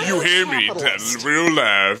ass. But you hear me? That's real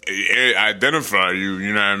life. It identify you.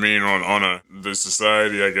 You know what I mean? On the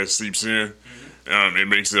society, I guess, seeps in. It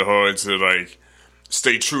makes it hard to like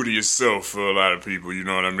stay true to yourself for a lot of people. You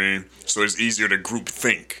know what I mean? So it's easier to group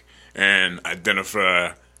think and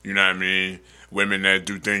identify. You know what I mean? Women that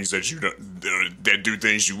do things that do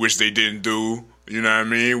things you wish they didn't do. You know what I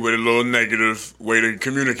mean? With a little negative way to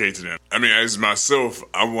communicate to them. I mean, as myself,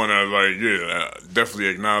 I want to definitely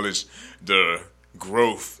acknowledge the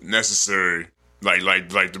growth necessary. Like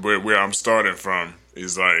where I'm starting from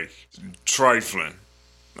is like trifling.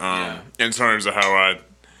 In terms of how I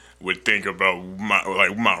would think about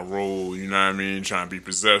my role. You know what I mean? Trying to be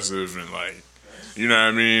possessive and like, you know what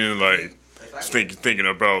I mean? Like thinking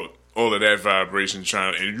about all of that vibration,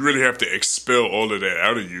 and you really have to expel all of that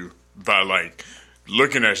out of you by like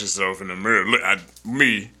looking at yourself in the mirror.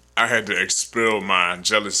 I had to expel my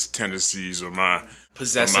jealous tendencies or my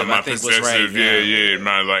possessive. My I think possessive, was right. Yeah,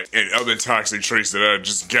 my like and other toxic traits that I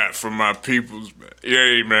just got from my peoples.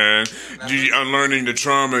 Yeah, man, unlearning the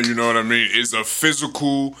trauma. You know what I mean? Is a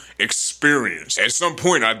physical experience. At some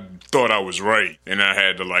point, I thought I was right, and I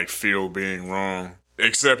had to like feel being wrong,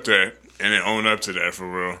 accept that, and then own up to that for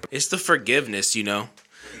real. It's the forgiveness, you know.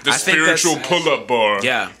 The spiritual pull-up bar.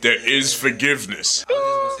 Yeah. That is forgiveness. I was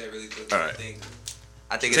just gonna say really quick. All right.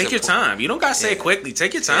 I think Take your time. You don't gotta say it quickly.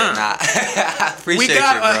 Take your time. Nah, I appreciate We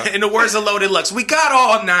got, you, bro. in the words of Loaded Lux, we got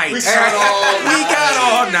all night. We got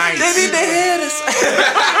all night. They need to hit us.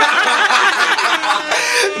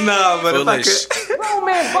 Nah, but Foolish. if I could. Grown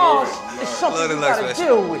man boss is something Loaded you Lux, gotta man.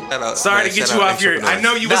 deal with. Shout out, Sorry man, to get shout you out off your. entrepreneurs. I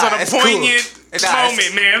know you was on a it's cool. poignant Nah,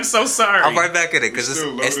 moment, man. I'm so sorry. I'm right back at it because it's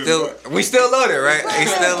still we still loaded, right?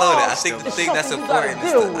 It's still loaded. I think the thing that's important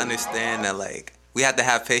is to understand that like we have to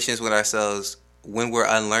have patience with ourselves when we're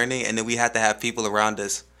unlearning, and then we have to have people around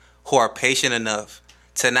us who are patient enough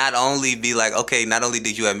to not only be like, okay, not only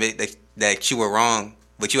did you admit that you were wrong,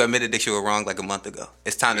 but you admitted that you were wrong like a month ago.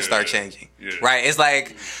 It's time to start changing, right? It's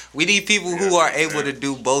like we need people who are able to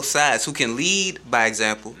do both sides, who can lead by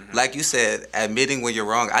example. Like you said, admitting when you're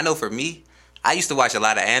wrong. I know for me, I used to watch a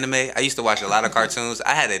lot of anime. I used to watch a lot of cartoons.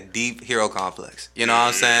 I had a deep hero complex. You know what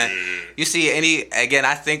I'm saying? You see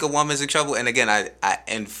I think a woman's in trouble. And again, I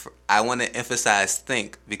want to emphasize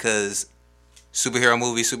think, because superhero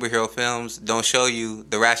movies, superhero films don't show you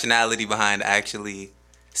the rationality behind actually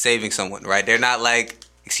saving someone, right? They're not like,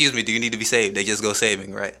 excuse me, do you need to be saved? They just go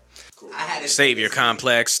saving, right? Savior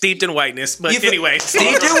complex, steeped in whiteness. But anyway.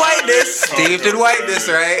 Steeped in whiteness,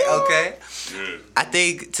 right? Okay. I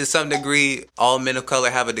think to some degree, all men of color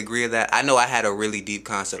have a degree of that. I know I had a really deep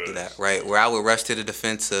concept of that, right? Where I would rush to the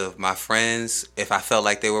defense of my friends if I felt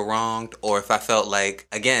like they were wronged, or if I felt like,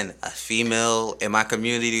 again, a female in my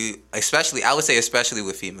community, especially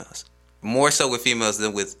with females. More so with females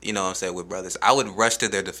than with, with brothers. I would rush to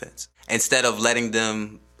their defense instead of letting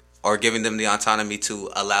them or giving them the autonomy to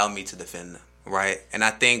allow me to defend them, right? And I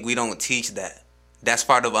think we don't teach that. That's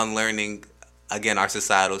part of unlearning, again, our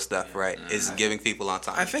societal stuff, right? Is giving people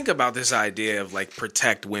autonomy. I think about this idea of like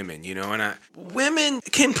protect women, and women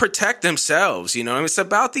can protect themselves, It's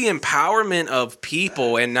about the empowerment of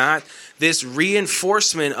people and not this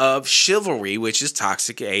reinforcement of chivalry, which is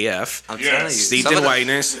toxic AF. I'm telling you. Steeped in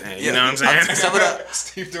whiteness, you know what I'm saying?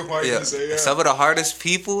 Steeped in whiteness, yeah. Some of the hardest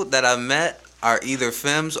people that I've met are either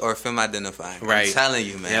femmes or femme-identifying. Right. I'm telling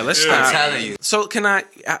you, man. Yeah, I'm telling you. So can I,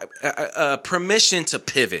 permission to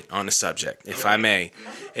pivot on the subject, if I may.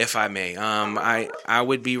 I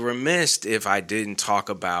would be remiss if I didn't talk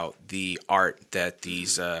about the art that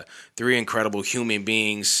these three incredible human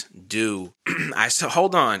beings do.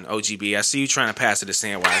 Hold on, OGB. I see you trying to pass it to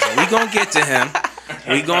Sandwise. We gonna get to him.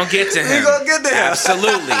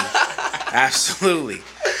 Absolutely.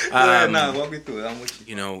 Walk me through it. I'm with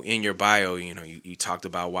you. In your bio, you talked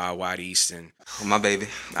about Wild Wild East, and my baby.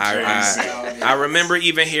 I remember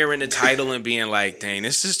even hearing the title and being like, "Dang,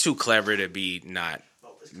 this is too clever to be not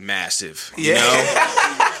massive."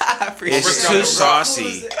 It's too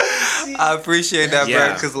saucy. I appreciate that, Yeah.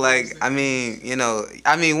 bro. Because, one,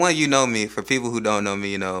 me. For people who don't know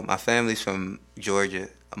me, my family's from Georgia.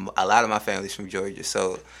 A lot of my family's from Georgia,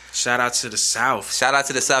 so shout out to the South. Shout out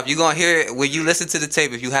to the South. You're going to hear it when you listen to the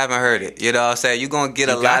tape if you haven't heard it. You know what I'm saying? You're going to get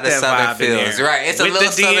a lot of Southern feels. Right. It's with a little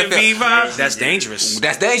the Southern DMV feel. vibe, that's dangerous.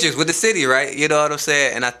 That's dangerous with the city, right? You know what I'm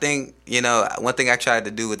saying? And I think, you know, one thing I tried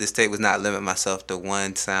to do with this tape was not limit myself to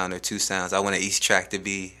one sound or two sounds. I wanted each track to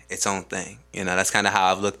be its own thing. You know, that's kind of how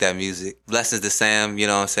I've looked at music. Blessings to Sam, you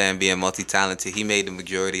know what I'm saying, being multi-talented. He made the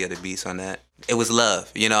majority of the beats on that. It was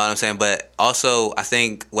love, you know what I'm saying? But also, I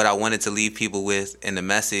think what I wanted to leave people with in the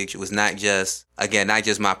message was not just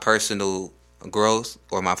my personal growth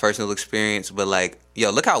or my personal experience, but like,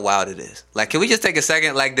 yo, look how wild it is. Like, can we just take a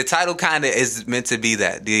second? Like, the title kind of is meant to be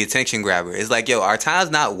that, the attention grabber. It's like, yo, our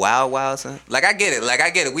time's not wild, son. Like, I get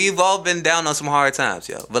it. We've all been down on some hard times,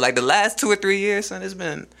 yo. But like the last 2 or 3 years, son, it's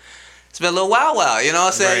been a little wild, you know what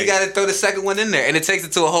I'm saying? Right. You got to throw the second one in there, and it takes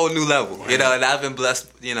it to a whole new level, you know, and I've been blessed,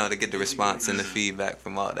 you know, to get the response and the feedback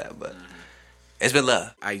from all that, but it's been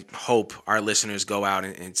love. I hope our listeners go out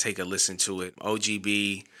and take a listen to it.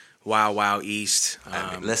 OGB, Wild Wild East.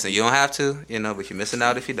 Listen, you don't have to, you know, but you're missing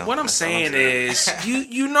out if you don't. What I'm saying is,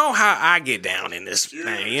 you know how I get down in this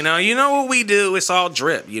thing, you know what we do, it's all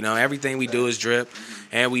drip, you know, everything we do is drip.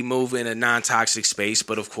 And we move in a non-toxic space,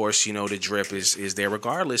 but of course, you know, the drip is there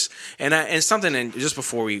regardless. And something, and just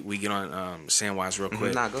before we get on Samwise real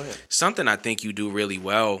quick, go ahead. Something I think you do really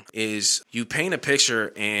well is you paint a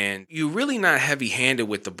picture and you really not heavy-handed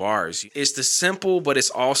with the bars. It's the simple, but it's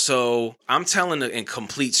also, I'm telling a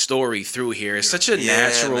complete story through here. It's such a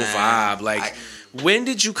natural vibe. Like, when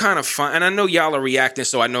did you kind of find, and I know y'all are reacting,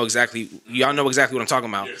 so y'all know exactly what I'm talking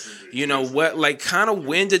about. You know, what, like, kind of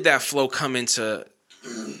when did that flow come into...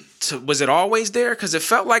 was it always there? Because it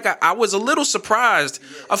felt like I was a little surprised.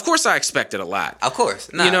 Of course, I expected a lot. Of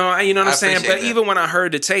course, nah, you know what I'm saying. But that. Even when I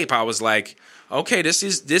heard the tape, I was like, okay,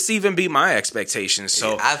 this even be my expectations.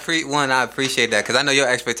 So I appreciate that because I know your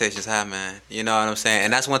expectations high, man. You know what I'm saying,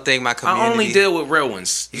 and that's one thing my community. I only deal with real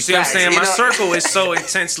ones. You see what I'm saying? My circle is so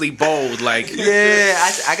intensely bold. Like, yeah,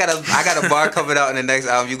 I got a bar coming out in the next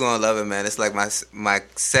album. You're gonna love it, man. It's like my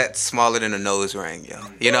set smaller than a nose ring, yo.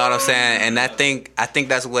 You know what I'm saying? And I think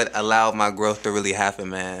that's what allowed my growth to really happen,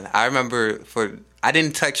 man. I remember I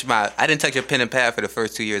didn't touch a pen and pad for the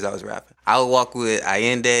first 2 years I was rapping. I would walk with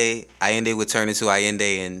Allende. Allende would turn into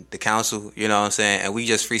Allende and the council, you know what I'm saying? And we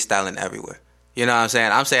just freestyling everywhere. You know what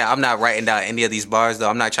I'm saying? I'm not writing down any of these bars, though.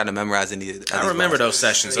 I'm not trying to memorize any of these I remember bars. those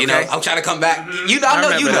sessions, okay? You know, I'm trying to come back. You know, I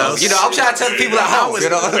know you know. You know, I'm trying to tell the people at home, you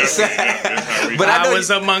know what I'm saying? But I was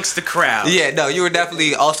amongst the crowd. Yeah, no, you were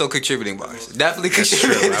definitely also contributing bars. Definitely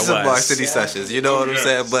contributing some bars to these sessions. You know what I'm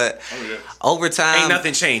saying? But over time... Ain't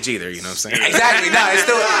nothing changed either, you know what I'm saying? Exactly. No, it's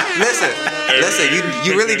still... Listen,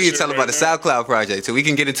 you really need to tell them about the SoundCloud project, so we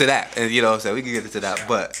can get into that. And you know what I'm saying? We can get into that,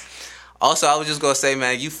 but... Also, I was just going to say,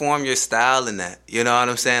 man, you form your style in that. You know what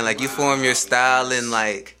I'm saying? Like, you form your style in,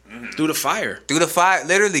 like... Through the fire.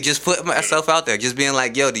 Literally, just put myself out there. Just being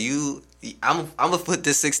like, yo, I'm going to put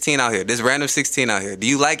this 16 out here. This random 16 out here. Do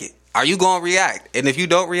you like it? Are you going to react? And if you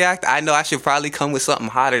don't react, I know I should probably come with something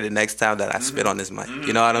hotter the next time that I spit on this mic.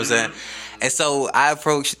 You know what I'm saying? And so, I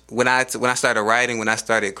approached... When I started writing, when I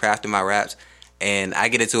started crafting my raps, and I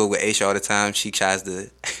get into it with Aisha all the time. She tries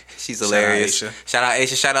to... She's hilarious. Shout out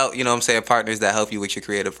Aisha. Shout out, you know what I'm saying, partners that help you with your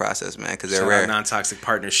creative process, man, because they're rare. Non-toxic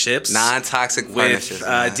partnerships. Non-toxic partnerships. With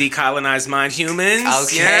decolonized mind humans.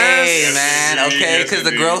 Okay, yes. Man. Okay, because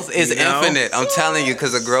the growth is infinite. I'm telling you,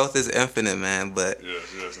 because the growth is infinite, man. But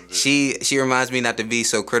she reminds me not to be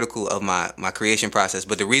so critical of my creation process.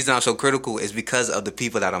 But the reason I'm so critical is because of the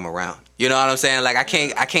people that I'm around. You know what I'm saying? Like, I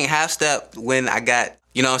can't half step when I got...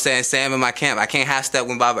 You know what I'm saying? Sam in my camp. I can't half step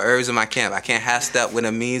when Baba Herbs in my camp. I can't half step when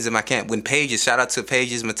Amin's in my camp. When Pages, shout out to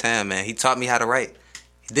Pages Matan, man. He taught me how to write.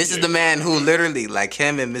 This is the man who literally, like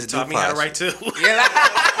him and Miss Taught me how to write too.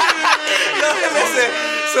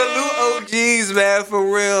 Salute OGs, man, for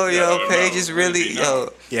real, yo. Pages really,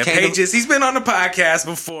 yo. Yeah, Pages. He's been on the podcast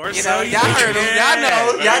before. You know, y'all heard him.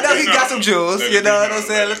 Y'all know he got some jewels. You know what I'm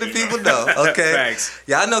saying? Let the people know, okay? Thanks.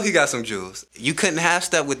 Y'all know he got some jewels. You couldn't half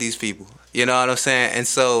step with these people. You know what I'm saying? And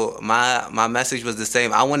so my message was the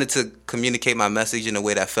same. I wanted to communicate my message in a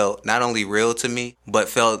way that felt not only real to me, but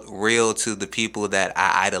felt real to the people that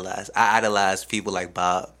I idolize. I idolize people like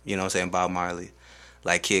Bob, you know what I'm saying, Bob Marley,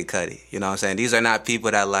 like Kid Cudi. You know what I'm saying? These are not people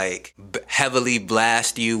that like heavily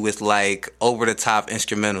blast you with like over-the-top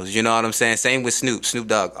instrumentals. You know what I'm saying? Same with Snoop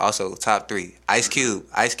Dogg, also top 3. Ice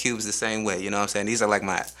Cube's the same way. You know what I'm saying? These are like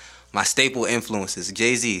my staple influences.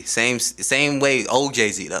 Jay-Z, same way, old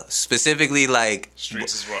Jay-Z though. Specifically like...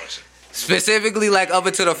 Streets is watching. Specifically, like up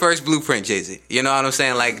until the first Blueprint Jay-Z. You know what I'm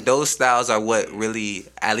saying? Like those styles are what really,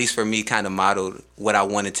 at least for me, kind of modeled what I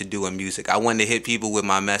wanted to do in music. I wanted to hit people with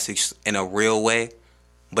my message in a real way,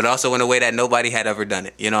 but also in a way that nobody had ever done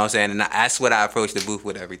it. You know what I'm saying? And that's what I approach the booth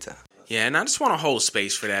with every time. Yeah, and I just want to hold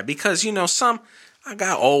space for that because, you know, I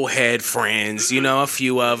got old head friends, you know, a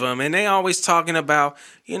few of them, and they always talking about,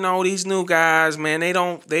 you know, these new guys, man, they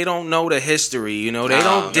don't know the history, you know, they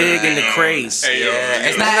don't dig in the craze. Hey, yo,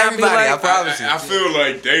 it's not everybody, I promise you. I feel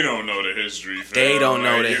like they don't know the history, fam. They don't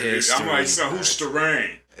know Like, the history. I'm like, son, who's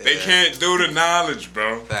Terrain? They can't do the knowledge,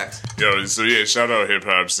 bro. Facts. Yo, so yeah, shout out hip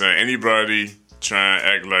hop, son. Anybody trying to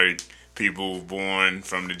act like people born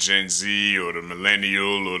from the Gen Z or the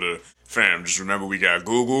millennial or the fam, just remember we got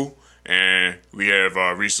Google. And we have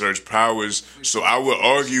our research powers. So I would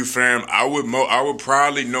argue, fam, I would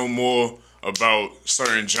probably know more about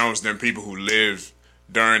certain jumps than people who lived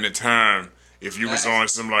during the time. If you was on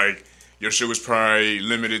some like, your shit was probably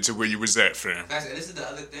limited to where you was at, fam. Guys, and this is the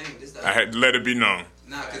other thing. I had to let it be known.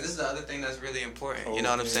 Nah, because this is the other thing that's really important. You know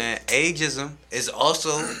what I'm saying? Ageism is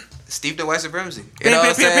also steeped in white supremacy. You know what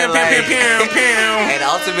I'm saying? And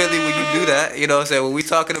ultimately, when you do that, you know what I'm saying? When we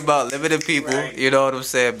talking about limiting people, you know what I'm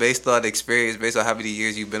saying? Based on experience, based on how many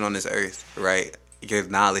years you've been on this earth, right? Your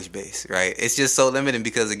knowledge base, right? It's just so limiting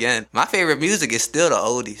because, again, my favorite music is still the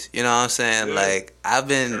oldies. You know what I'm saying? Yeah. Like, I've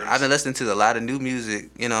been listening to a lot of new music.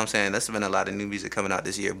 You know what I'm saying? There's been a lot of new music coming out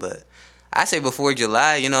this year, but I say before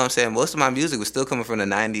July, you know what I'm saying, most of my music was still coming from the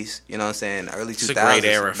 90s, you know what I'm saying, early 2000s. It's a great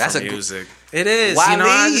era for music. It is. Why you know,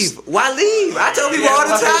 leave? Why leave? I tell people all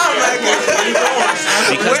the time.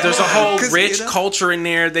 Because there's a whole rich culture in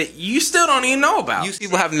there that you still don't even know about. You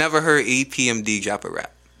people have never heard EPMD drop a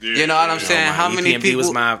rap. You know what I'm saying? How many EPMD people?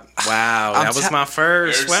 Was my that was my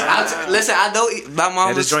first. Wow. Listen, I know my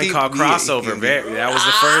mom was a joint called Crossover. That was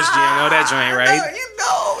the first. You know that joint, right?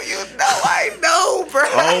 I know, bro.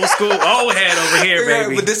 Old school, old head over here,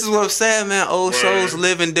 baby. But this is what I'm saying, man. Old souls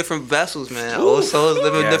live in different vessels, man. Old souls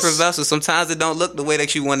live in different vessels. Sometimes it don't look the way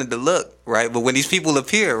that you wanted to look, right? But when these people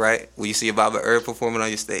appear, right, when you see a Baba Herb performing on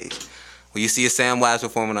your stage, when you see a Sam Wise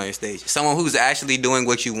performing on your stage, someone who's actually doing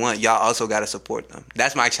what you want, y'all also got to support them.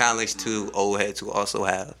 That's my challenge to old heads who also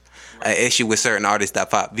have an issue with certain artists that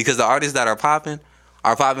pop. Because the artists that are popping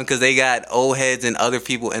because they got old heads and other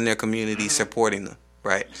people in their community supporting them,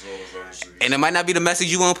 right? And it might not be the message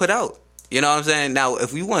you want to put out. You know what I'm saying? Now,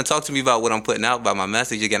 if you want to talk to me about what I'm putting out, about my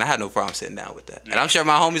message, again, I have no problem sitting down with that. And I'm sure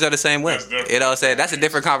my homies are the same way. You know what I'm saying? That's a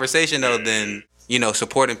different conversation, though, than, you know,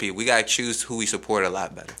 supporting people. We got to choose who we support a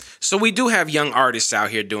lot better. So we do have young artists out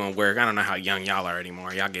here doing work. I don't know how young y'all are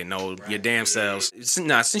anymore. Y'all getting old, your damn selves.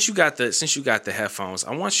 Nah, since you got the headphones,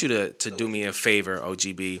 I want you to do me a favor,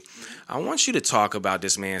 OGB. I want you to talk about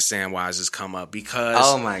this man Sam Wise's come up because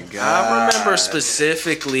oh my God. I remember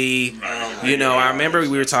specifically, you know, I remember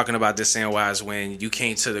we were talking about this Sam Wise when you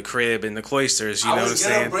came to the crib in the cloisters. You know what I'm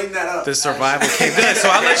saying? Bring that up. The survival came good, so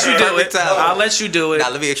I'll let you do it. I'll let you do it. Now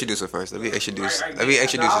let me introduce her first. Let me introduce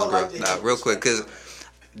this girl. Real quick, because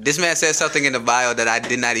this man said something in the bio that I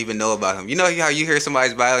did not even know about him. You know how you hear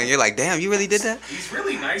somebody's bio and you're like, damn, you really did that? He's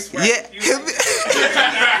really nice. Right? Yeah.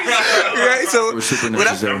 Right? So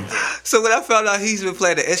when I found out he's been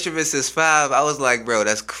playing the instrument since 5, I was like, bro,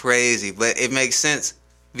 that's crazy. But it makes sense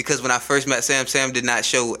because when I first met Sam did not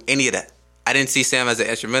show any of that. I didn't see Sam as an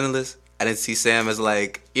instrumentalist. I didn't see Sam as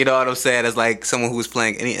like, you know what I'm saying, as like someone who was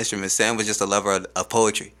playing any instrument. Sam was just a lover of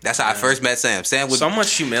poetry. That's how I first met Sam. Sam was so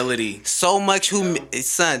much humility. So much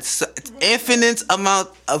infinite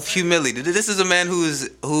amount of humility. This is a man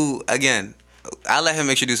who again, I'll let him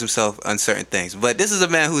introduce himself on certain things. But this is a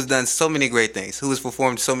man who's done so many great things, who has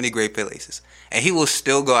performed so many great places. And he will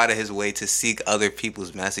still go out of his way to seek other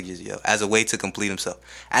people's messages, as a way to complete himself.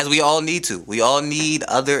 As we all need to. We all need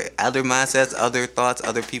other mindsets, other thoughts,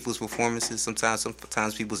 other people's performances. Sometimes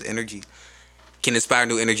people's energy can inspire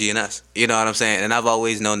new energy in us. You know what I'm saying? And I've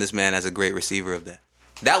always known this man as a great receiver of that.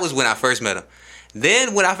 That was when I first met him.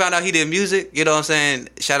 Then when I found out he did music, you know what I'm saying?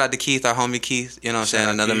 Shout out to Keith, our homie Keith, you know what I'm saying?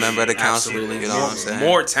 Another member of the council, you know what I'm saying?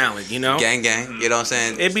 More talent, you know? Gang, you know what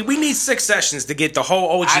I'm saying? We need 6 sessions to get the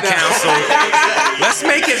whole OG council. Let's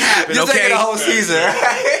make it happen, just okay? The whole season,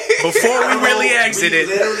 right? Before we really exit it.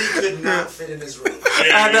 We literally could not fit in this room.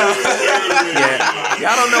 I know. Yeah.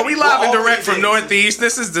 Y'all don't know. We live and direct from Northeast.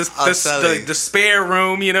 This is the spare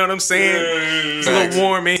room, you know what I'm saying? It's a little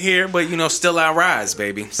warm in here, but, you know, still our rise,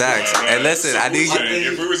 baby. Facts. And listen, I need you.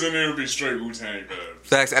 If we was in there, it would be straight Wu-Tang.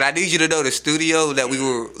 Facts. And I need you to know the studio that we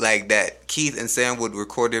were, like, that Keith and Sam would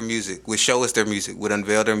record their music, would show us their music, would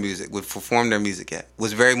unveil their music, would perform their music at,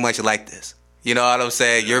 was very much like this. You know what I'm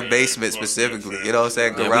saying? Your basement specifically. You know what I'm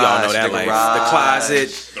saying? Garage, we all know that the life. garage, the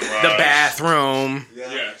closet. the bathroom,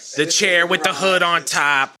 Yes. the chair with the hood on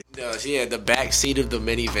top. Yeah, the back seat of the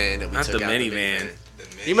minivan that we Not took the out minivan.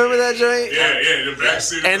 You remember that joint? Yeah, the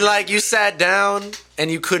backseat. And like you sat down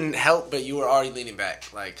and you couldn't help, but you were already leaning back,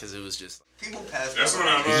 like because it was just. People pass That's what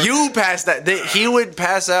out. I'm. You passed that. He would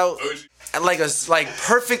pass out at like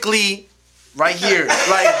perfectly right here,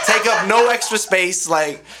 like take up no extra space,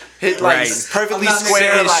 like hit like Right. perfectly I'm not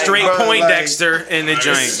square, saying like Straight bro, Poindexter in the like,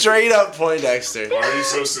 joint. straight up Poindexter. Why are you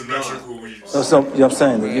so symmetrical when you? So, you know what I'm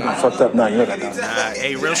saying? You done fucked up now. You got that.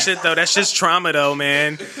 Hey, real shit though. That's just trauma though,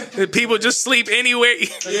 man. People just sleep anywhere.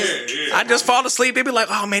 I just fall asleep. They be like,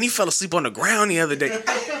 "Oh man, he fell asleep on the ground the other day."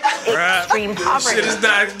 Bruh, Extreme poverty.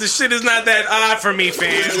 the shit is not that odd for me,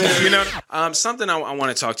 fam. You know, something I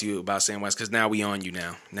want to talk to you about, Sam West, because now we on you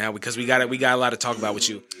now because we got a lot to talk about with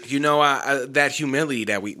you. You know, that humility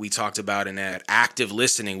that we talked about and that active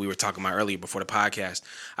listening we were talking about earlier before the podcast.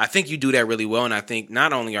 I think you do that really well, and I think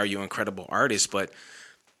not only are you an incredible artist, but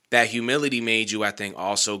that humility made you, I think,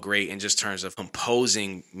 also great in just terms of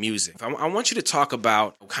composing music. I want you to talk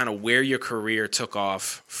about kind of where your career took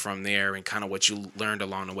off from there and kind of what you learned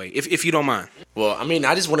along the way, if you don't mind. Well, I mean,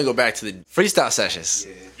 I just want to go back to the freestyle sessions.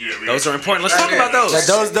 Those are important. Let's talk about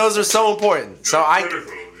those. Those are so important. So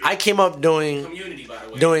I came up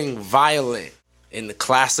doing violin in the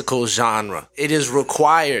classical genre. It is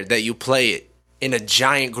required that you play it in a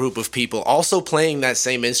giant group of people, also playing that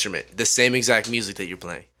same instrument, the same exact music that you're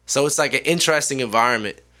playing. So it's like an interesting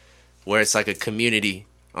environment where it's like a community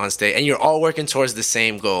on stage, and you're all working towards the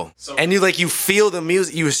same goal. And you feel the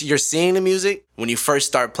music. You're seeing the music when you first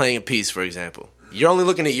start playing a piece, for example. You're only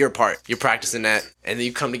looking at your part. You're practicing that, and then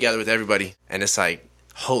you come together with everybody, and it's like,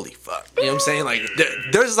 holy fuck. You know what I'm saying? Like,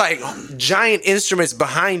 there's like giant instruments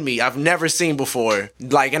behind me I've never seen before.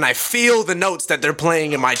 Like, and I feel the notes that they're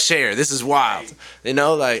playing in my chair. This is wild. You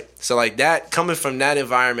know, like, so like that, coming from that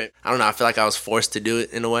environment, I don't know, I feel like I was forced to do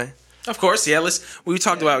it in a way. Of course, yeah. We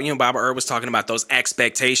talked about, Baba Herb was talking about those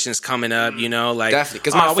expectations coming up, like. Definitely,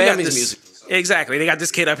 because my family's music. Exactly. They got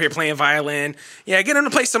this kid up here playing violin. Yeah, get him to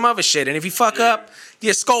play some other shit. And if he fuck up,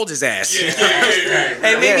 scold his ass.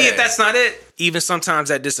 And maybe if that's not it, even sometimes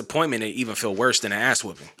that disappointment, it even feel worse than an ass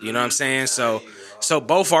whooping. You know what I'm saying? So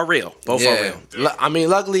both are real. Both are real. I mean,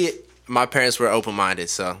 luckily, my parents were open-minded,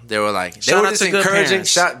 so they were like, they Shout were out just to good encouraging.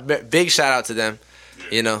 parents. Big shout out to them.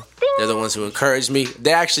 They're the ones who encouraged me.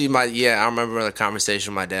 They actually, I remember the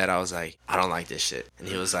conversation with my dad. I was like, I don't like this shit. And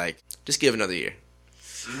he was like, just give another year.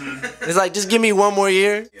 It's like, just give me one more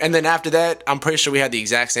year. And then after that, I'm pretty sure we had the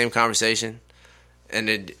exact same conversation. And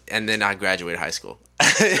then I graduated high school. I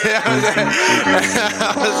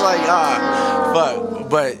was like, fuck.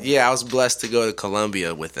 But yeah, I was blessed to go to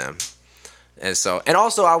Columbia with them. And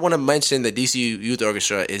also I want to mention that DC Youth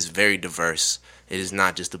Orchestra is very diverse. It is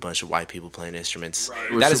not just a bunch of white people playing instruments.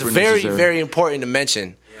 Right. That is Super very, necessary. very important to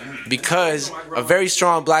mention because a very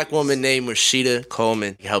strong black woman named Rashida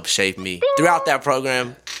Coleman helped shape me throughout that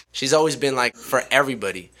program. She's always been like for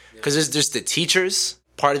everybody because there's just the teachers,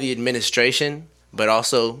 part of the administration, but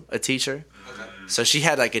also a teacher. So she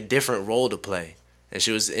had like a different role to play. And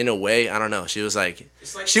she was in a way, I don't know. She was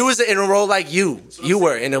she was in a role like you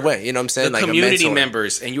were in a way. You know what I'm saying? The like community a mentor.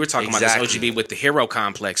 members, and you were talking about Exactly. this OGB with the hero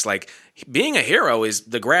complex. Like being a hero is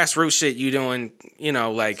the grassroots shit you doing.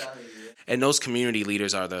 And those community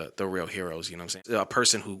leaders are the real heroes. You know what I'm saying? A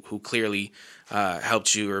person who clearly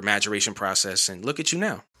helped you or maturation process, and look at you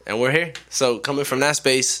now. And we're here. So coming from that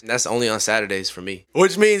space, that's only on Saturdays for me.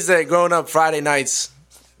 Which means that growing up Friday nights,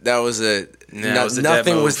 that was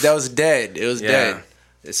nothing was dead. It was dead.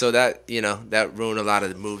 So that that ruined a lot of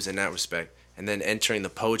the moves in that respect. And then entering the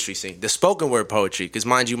poetry scene, the spoken word poetry, because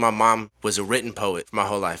mind you, my mom was a written poet my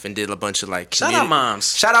whole life and did a bunch of Shout out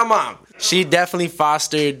moms. Shout out mom. She definitely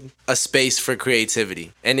fostered a space for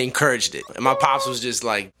creativity and encouraged it. And my pops was just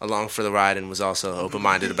like along for the ride and was also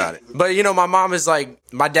open-minded about it. But my mom is like,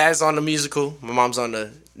 my dad's on the musical, my mom's on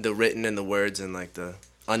the written and the words and like the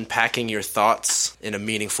unpacking your thoughts in a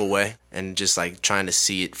meaningful way and just like trying to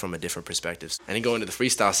see it from a different perspective. And then going to the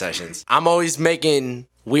freestyle sessions, I'm always making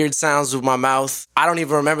weird sounds with my mouth. I don't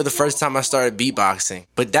even remember the first time I started beatboxing,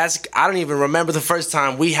 but I don't even remember the first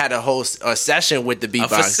time we had a session with the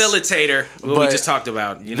beatbox. A facilitator, what we just talked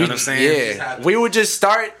about. You know what I'm saying? Yeah, we would just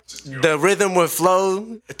start, the rhythm would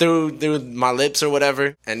flow through my lips or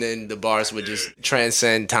whatever, and then the bars would just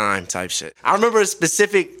transcend time type shit. I remember a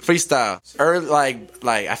specific freestyle,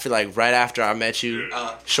 like I feel like right after I met you,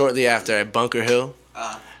 shortly after at Bunker Hill.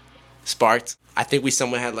 sparked. I think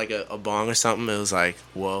someone had like a bong or something. It was like,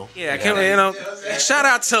 whoa. Yeah, shout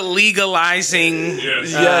out to legalizing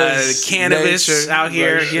cannabis nature, out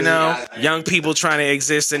here, nature. Young people trying to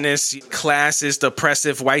exist in this classist,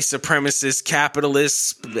 oppressive, white supremacist,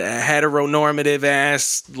 capitalist, heteronormative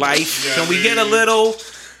ass life. Can we get a little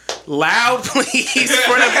loud, please,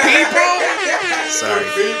 for the people?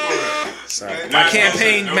 Sorry. My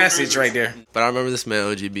campaign message right there. But I remember this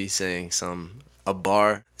man OGB saying a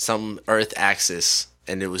bar, some Earth Axis,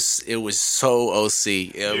 and it was so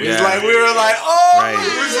OC. It was like we were like,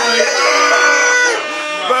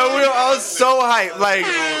 but we were all so hyped. Like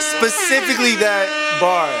specifically that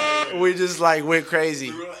bar, we just like went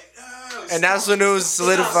crazy. And that's when it was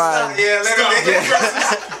solidified.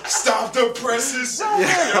 Stop the presses.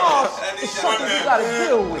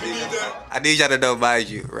 I need y'all to know, mind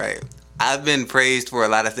you, right? I've been praised for a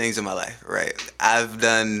lot of things in my life, right? I've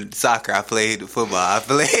done soccer, I played football, I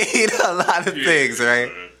played a lot of things,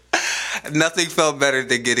 right? Nothing felt better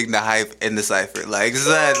than getting the hype in the cypher. Like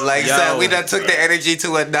son, we done took the energy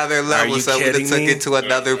to another level. So we done took it to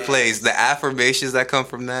another place. The affirmations that come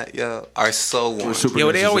from that, are so warm.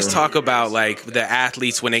 They always talk about like the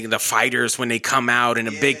athletes the fighters when they come out in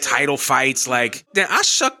the big title fights. Like, damn, I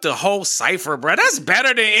shook the whole cypher, bro. That's better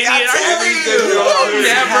than any. You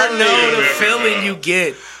never know the feeling you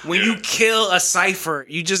get when you kill a cypher.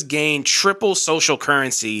 You just gain triple social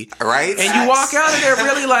currency, right? And you walk out of there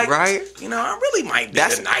really like, right? I really might be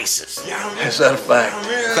the nicest. That's a fact.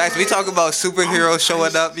 Facts. We talk about superheroes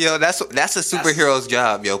showing up, That's a superhero's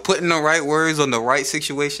job, Putting the right words on the right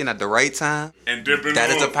situation at the right time. And dipping. That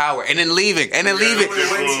is a power. And then leaving.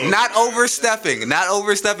 Not overstepping.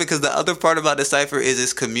 Because the other part about the cipher is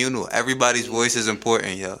it's communal. Everybody's voice is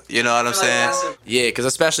important, You know what I'm saying? Yeah, because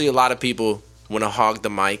especially a lot of people want to hog the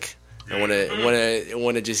mic. I want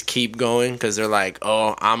to just keep going because they're like,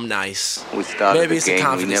 oh, I'm nice. We started Maybe the it's game, a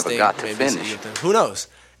confidence we never thing. got to Maybe finish. Who knows?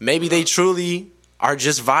 Maybe they truly are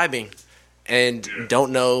just vibing and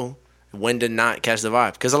don't know when to not catch the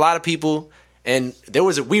vibe. Because a lot of people, and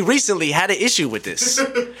we recently had an issue with this,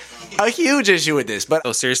 a huge issue with this.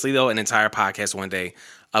 But seriously though, an entire podcast one day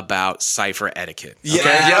about cipher etiquette.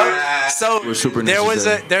 Yeah. So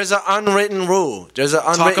there's an unwritten rule. There's an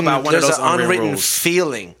unwritten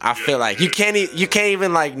feeling. I feel like you can't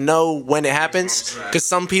even like know when it happens because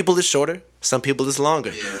some people is shorter, some people is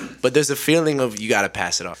longer. But there's a feeling of you got to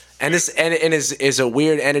pass it off, and it's a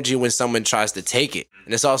weird energy when someone tries to take it,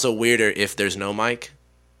 and it's also weirder if there's no mic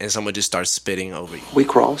and someone just starts spitting over you. We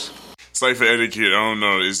cross. Cipher etiquette, I don't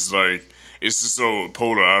know. It's just so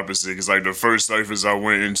polar opposite. Because, like, the first ciphers I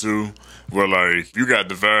went into were, like, you got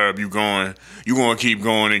the vibe, you going to keep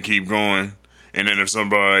going and keep going. And then if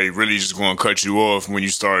somebody really just going to cut you off when you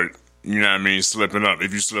start, slipping up.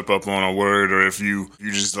 If you slip up on a word or if you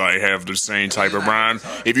just, like, have the same type of rhyme.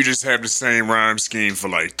 If you just have the same rhyme scheme for,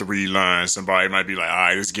 like, 3 lines, somebody might be like, all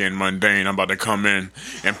right, it's getting mundane. I'm about to come in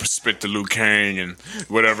and spit the Liu Kang and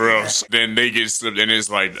whatever else. Then they get slipped. And it's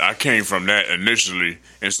like, I came from that initially.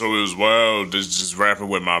 And so it was wild just rapping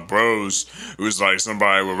with my bros. It was like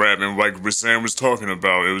somebody was rapping like what Sam was talking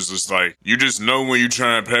about. It was just like, you just know when you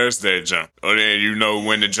try and pass that jump. Or then you know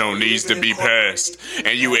when the jump needs to be passed.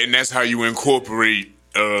 And that's how you incorporate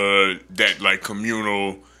that like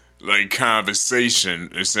communal like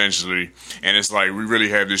conversation essentially. And it's like we really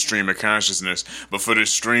have this stream of consciousness, but for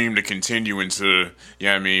this stream to continue into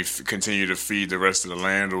continue to feed the rest of the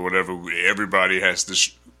land or whatever, everybody has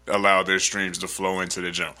to allow their streams to flow into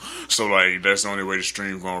the jump. So like that's the only way the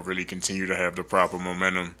stream gonna really continue to have the proper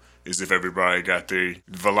momentum is if everybody got their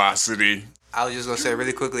velocity. I was just gonna say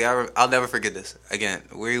really quickly, I'll never forget this. Again,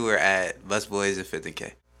 we were at Busboys at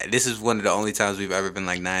 50K. This is one of the only times we've ever been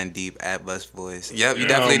like 9 deep at Busboys. Yep, you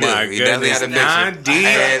definitely do. You definitely had a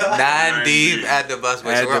picture. 9 deep at the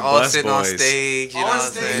Busboys. So we're all sitting on stage. You know what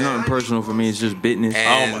I'm saying? It's nothing personal for me. It's just business.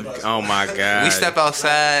 Oh my God. We step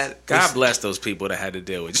outside. God bless those people that had to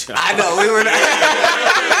deal with you. I know we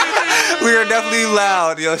were definitely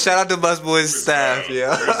loud. Shout out to Busboys staff.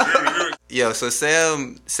 So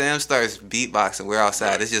Sam starts beatboxing. We're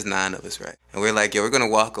outside. It's just 9 of us, right? And we're like, we're gonna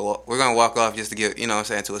walk off just to get,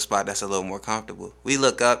 to a spot that's a little more comfortable. We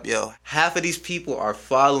look up, half of these people are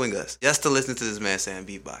following us just to listen to this man saying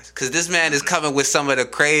beatbox. Cause this man is coming with some of the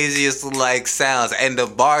craziest like sounds, and the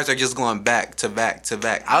bars are just going back to back to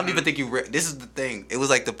back. I don't even think this is the thing. It was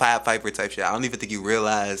like the Pied Piper type shit. I don't even think you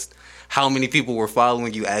realized how many people were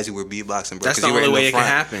following you as you were beatboxing, bro. That's the only way it can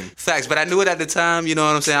happen. Facts, but I knew it at the time, you know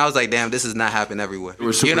what I'm saying? I was like, damn, this is not happening everywhere.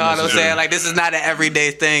 You know what I'm saying? Like, this is not an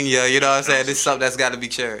everyday thing, you know what I'm saying? This is something that's got to be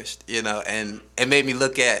cherished, and it made me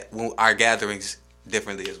look at our gatherings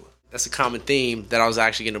differently as well. That's a common theme that I was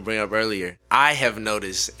actually going to bring up earlier. I have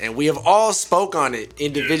noticed, and we have all spoke on it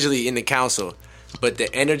individually in the council, but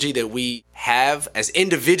the energy that we have as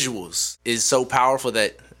individuals is so powerful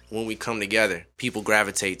that when we come together, people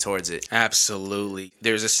gravitate towards it. Absolutely.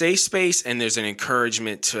 There's a safe space and there's an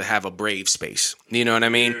encouragement to have a brave space. You know what I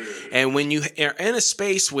mean? And when you are in a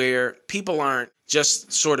space where people aren't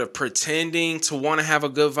just sort of pretending to want to have a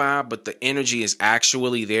good vibe, but the energy is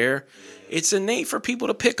actually there, it's innate for people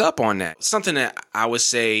to pick up on that. Something that I would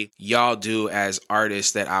say y'all do as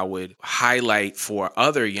artists that I would highlight for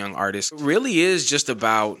other young artists really is just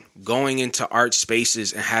about going into art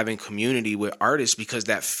spaces and having community with artists, because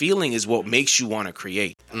that feeling is what makes you want to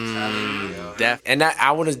create. And that,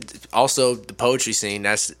 I want to also, the poetry scene,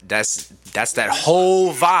 that's that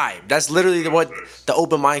whole vibe. That's literally what the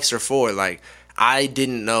open mics are for. Like, I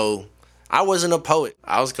didn't know, I wasn't a poet.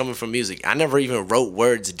 I was coming from music. I never even wrote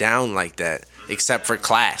words down like that, except for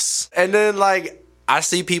class. And then, like, I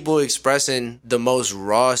see people expressing the most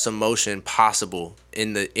rawest emotion possible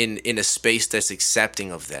in a space that's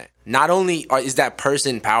accepting of that. Not only is that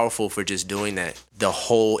person powerful for just doing that, the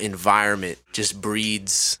whole environment just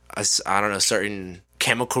breeds a certain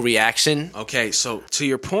chemical reaction. Okay, so to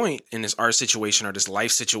your point, in this art situation or this life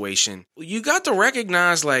situation, you got to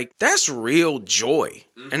recognize, like, that's real joy.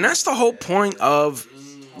 And that's the whole point of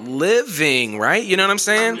living, right? You know what I'm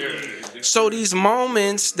saying? So these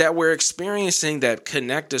moments that we're experiencing that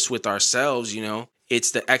connect us with ourselves, you know, it's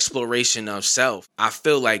the exploration of self. I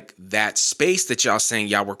feel like that space that y'all saying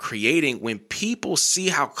y'all were creating, when people see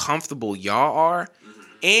how comfortable y'all are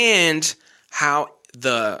and how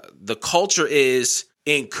the culture is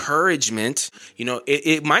encouragement, you know,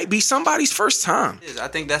 it might be somebody's first time. I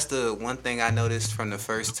think that's the one thing I noticed from the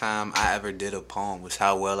first time I ever did a poem, was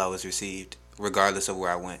how well I was received, regardless of where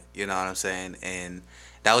I went. You know what I'm saying? And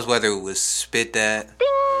that was whether it was Spit That,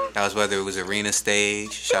 that was whether it was Arena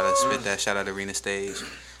Stage, shout out Spit That, shout out Arena Stage.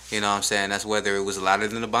 You know what I'm saying? That's whether it was Louder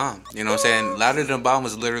Than the Bomb. You know what I'm saying? Louder Than the Bomb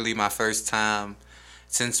was literally my first time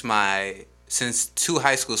since two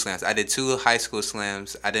high school slams. I did 2 high school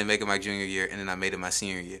slams. I didn't make it my junior year, and then I made it my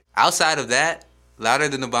senior year. Outside of that, Louder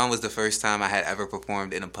Than the Bomb was the first time I had ever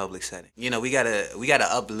performed in a public setting. You know, we gotta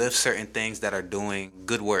uplift certain things that are doing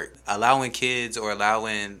good work. Allowing kids or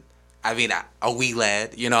allowing, a wee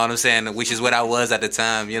lad, you know what I'm saying, which is what I was at the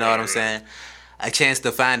time, you know what I'm saying, a chance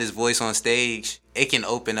to find his voice on stage, it can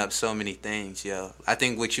open up so many things, yo. I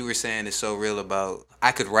think what you were saying is so real about,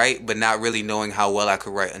 I could write, but not really knowing how well I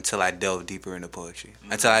could write until I delved deeper into poetry,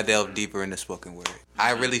 until I delved deeper into spoken word.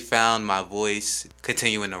 I really found my voice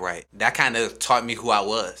continuing to write. That kind of taught me who I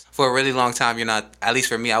was. For a really long time, at least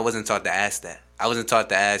for me, I wasn't taught to ask that. I wasn't taught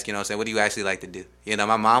to ask, you know what I'm saying, what do you actually like to do? You know,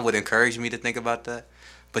 my mom would encourage me to think about that,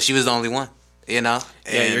 but she was the only one. You know?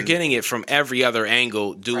 Yeah, you're getting it from every other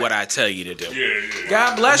angle. Do what I tell you to do. Yeah.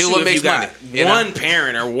 God bless do you what if makes you got money, one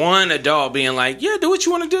parent or one adult being like, yeah, do what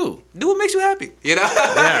you want to do. Do what makes you happy. You know?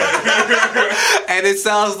 Yeah. And it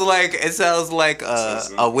sounds like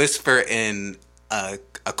a whisper in a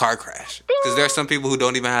car crash. Because there are some people who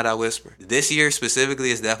don't even have that whisper. This year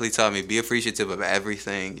specifically has definitely taught me, be appreciative of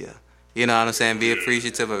everything, yeah. You know what I'm saying? Be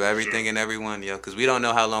appreciative of everything and everyone, yo. Because we don't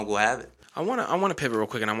know how long we'll have it. I want to pivot real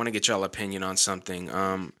quick, and I want to get y'all opinion on something.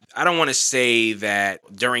 I don't want to say that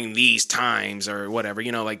during these times or whatever,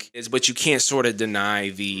 you know, like, but you can't sort of deny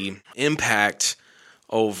the impact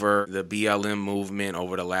over the BLM movement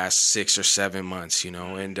over the last 6 or 7 months, you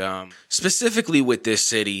know, and specifically with this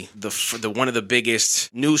city, the one of the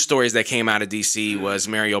biggest news stories that came out of DC was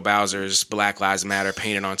Mario Bowser's Black Lives Matter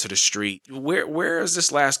painted onto the street. Where has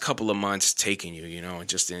this last couple of months taken you, you know,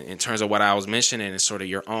 just in terms of what I was mentioning and sort of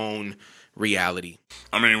your own reality?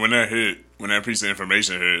 I mean, when that piece of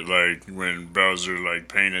information hit, like when Bowser like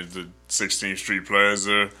painted the 16th Street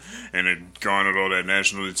Plaza and it garnered all that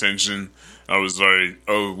national attention, I was like,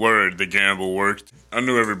 oh, word, the gamble worked. I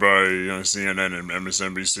knew everybody on CNN and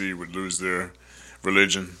MSNBC would lose their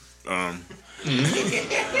religion over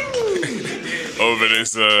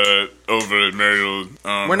Mario.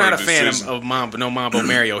 We're not a fan of Mambo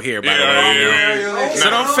Mario here, by the way. Yeah. So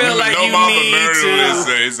don't feel like no you Mambo need Mario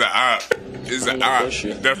to. It's an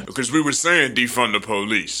op. Because we were saying defund the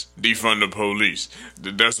police. Defund the police.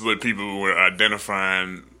 That's what people were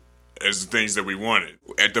identifying as the things that we wanted.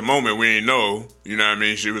 At the moment, we didn't know, you know what I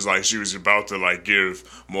mean? She was about to like give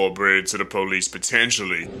more bread to the police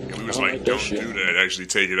potentially. And we was like, don't do that. Actually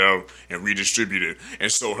take it out and redistribute it.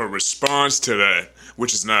 And so her response to that,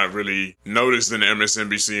 which is not really noticed in the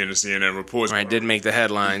MSNBC and the CNN reports. Right, didn't make the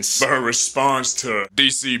headlines. But her response to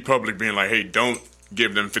DC public being like, hey, don't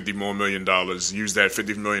give them $50 more million, use that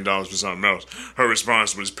 $50 million for something else. Her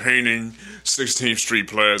response was painting 16th Street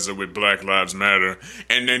Plaza with Black Lives Matter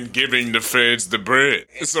and then giving the feds the bread.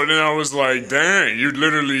 So then I was like, dang, you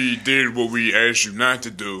literally did what we asked you not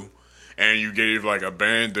to do, and you gave like a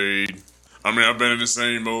Band-Aid. I mean, I've been in the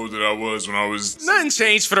same mode that I was when I was... Nothing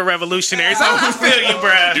changed for the revolutionaries. I feel you,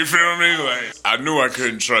 bruh. You feel me? Like, I knew I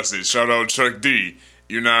couldn't trust it. Shout out Chuck D.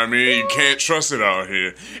 You know what I mean? You can't trust it out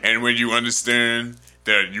here. And when you understand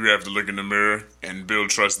that you have to look in the mirror and build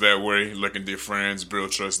trust that way, look at your friends,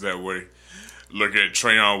 build trust that way. Look at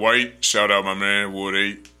Trayon White. Shout out my man, Ward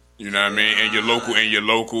 8. You know what I mean? And your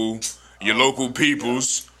local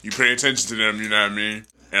peoples. You pay attention to them, you know what I mean?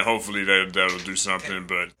 And hopefully that'll do something.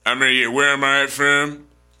 But, I mean, yeah, where am I at, fam?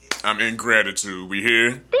 I'm in gratitude. We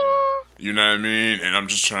here. You know what I mean? And I'm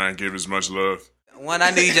just trying to give as much love. One,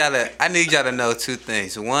 I need y'all to know two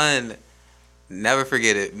things. One, never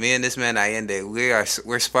forget it. Me and this man Allende,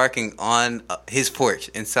 we're sparking on his porch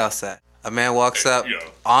in Southside. A man walks up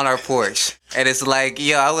on our porch, and it's like,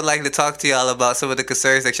 yo, I would like to talk to y'all about some of the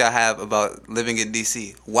concerns that y'all have about living in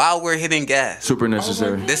D.C. while we're hitting gas. Super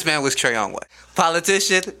necessary. This man was Trayon White.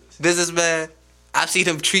 Politician, businessman. I've seen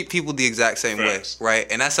him treat people the exact same way, right?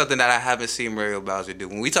 And that's something that I haven't seen Muriel Bowser do.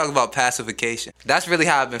 When we talk about pacification, that's really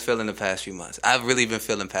how I've been feeling the past few months. I've really been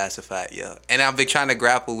feeling pacified, yo. And I've been trying to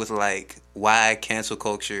grapple with, like, why cancel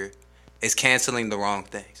culture is canceling the wrong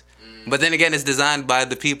things. But then again, it's designed by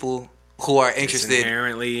the people who are interested,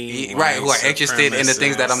 inherently, right? Who are interested in the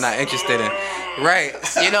things that I'm not interested in, right?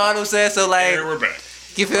 You know what I'm saying? So like, we're back.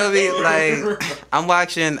 You feel me? Like, I'm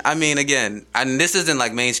watching. I mean, again, and this isn't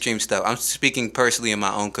like mainstream stuff. I'm speaking personally in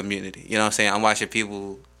my own community. You know what I'm saying? I'm watching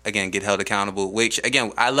people again get held accountable. Which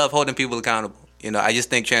again, I love holding people accountable. You know, I just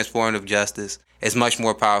think transformative justice is much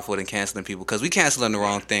more powerful than canceling people because we canceling the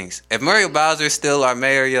wrong things. If Muriel Bowser is still our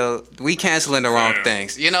mayor, yo, we canceling the wrong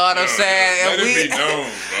things. You know what I'm saying? Let it be known,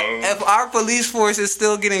 bro. If our police force is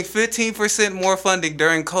still getting 15% more funding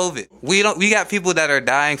during COVID, we got people that are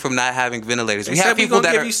dying from not having ventilators. We have people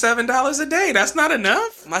that give you $7 a day. That's not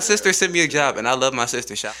enough. My sister sent me a job, and I love my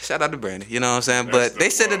sister. Shout out to Brandon. You know what I'm saying? But they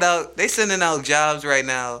sending out jobs right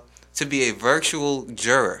now to be a virtual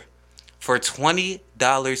juror for $20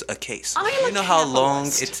 a case. You know how long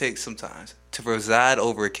it takes sometimes to preside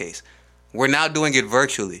over a case. We're now doing it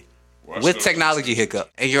virtually with technology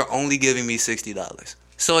hiccup, and you're only giving me $60.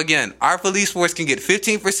 So again, our police force can get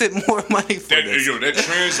 15% more money for this. Yo, that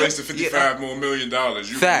translates to $55 more million.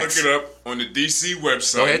 You can look it up on the DC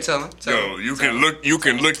website. Go ahead, tell them. You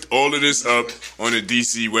can look all of this up on the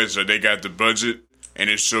DC website. They got the budget,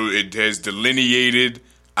 and it has delineated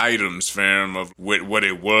items, fam, of what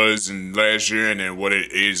it was in last year and then what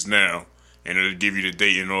it is now. And it'll give you the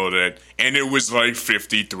date and all that. And it was like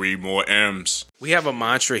 53 more M's. We have a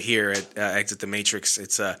mantra here at Exit the Matrix.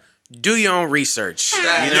 It's do your own research. You know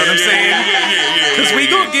what I'm saying? Because we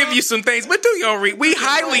gonna give you some things, but do your own we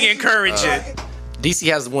highly encourage it. DC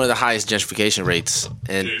has one of the highest gentrification rates,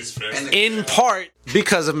 and in part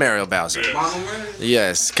because of Muriel Bowser.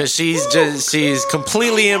 Yes, because she's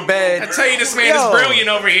completely in bed. I tell you, this man is brilliant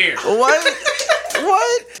over here. What?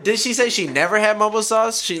 Did she say she never had mumbo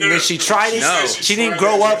sauce? She tried it. No. She didn't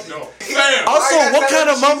grow up. Also, what kind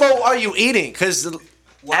of mumbo are you eating? Because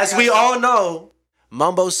as we all know,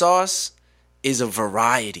 mumbo sauce is a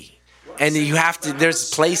variety. And you have to.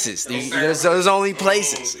 There's places. There's only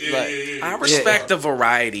places. I respect the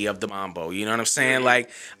variety of the mambo. You know what I'm saying?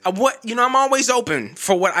 Like, I'm always open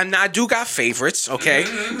for what I do. Got favorites, okay?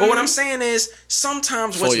 But what I'm saying is,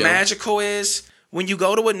 sometimes what's magical is when you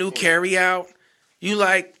go to a new carryout, you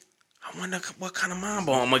like, I wonder what kind of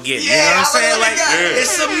mambo I'm gonna get. You know what I'm saying? Like,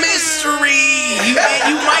 it's a mystery.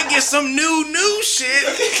 You might get some new shit.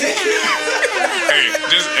 Hey,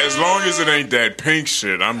 just as long as it ain't that pink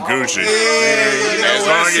shit, I'm Gucci.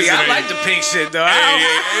 I like the pink shit though.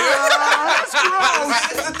 That's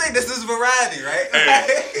gross. That's the thing. This is variety, right?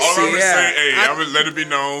 I'm gonna let it be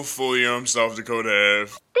known, Full Yum, South Dakota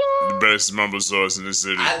Ave, the best mumbo sauce in the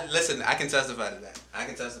city. I can testify to that.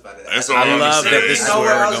 That's all I love that this is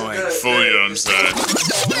where we're going. Full Yum side.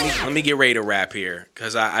 Let me get ready to wrap here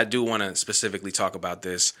because I do want to specifically talk about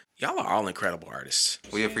this. Y'all are all incredible artists.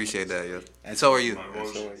 We appreciate that, yeah. And so are you.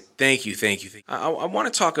 Thank you. I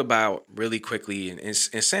want to talk about really quickly, and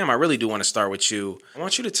Sam, I really do want to start with you. I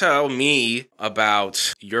want you to tell me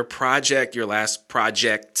about your project, your last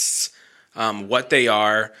projects, what they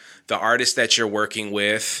are, the artists that you're working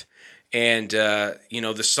with, and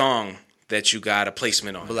the song that you got a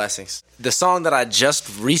placement on. Blessings. The song that I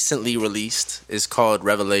just recently released is called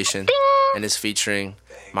Revelation, and it's featuring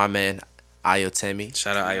my man Ayotemi.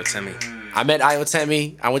 Shout out Ayotemi. I met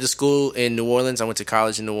Ayotemi. I went to school in New Orleans. I went to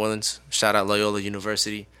college in New Orleans. Shout out Loyola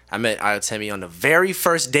University. I met Ayotemi on the very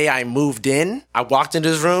first day I moved in. I walked into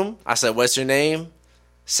his room. I said, "What's your name?"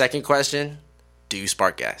 Second question, "Do you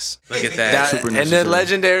spark gas?" Look at that. And then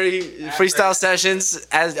legendary freestyle sessions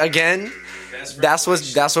that's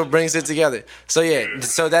what brings it together. So yeah,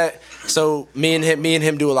 so me and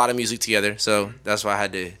him do a lot of music together. So that's why I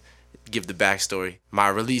had to give the backstory. My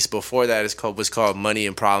release before that was called Money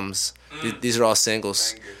and Problems. These are all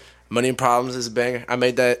singles. Money and Problems is a banger. I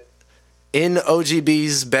made that in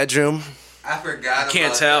OGB's bedroom. I forgot.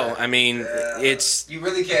 Can't tell. That. I mean, it's you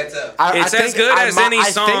really can't tell. It's as good as any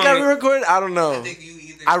song. I think I recorded. I don't know.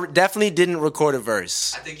 I definitely didn't record a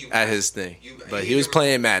verse at his thing, but he was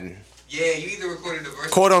playing Madden. Yeah, you either recorded the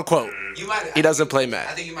verse, quote unquote. He doesn't play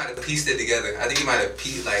Madden. I think you might have pieced it together. I think you might have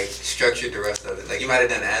structured the rest of it. Like you might have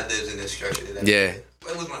done ad-libs and then structured it. Yeah.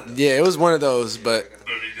 It was one of those. Yeah, it was one of those. But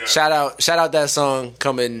shout out that song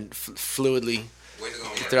coming fluidly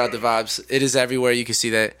throughout the vibes. It is everywhere. You can see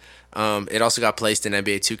that. It also got placed in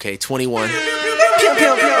NBA 2K21.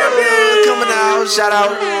 Coming out. Shout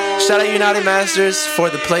out United Masters for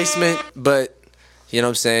the placement. But you know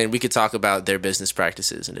what I'm saying? We could talk about their business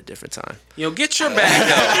practices in a different time. Get your bag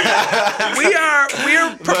though.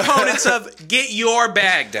 We're proponents of get your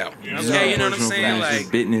bag though. Okay, you know what I'm saying? Like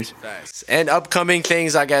business. And upcoming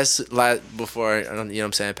things, I guess. Before you know what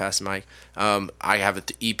I'm saying, pass the mic. I have an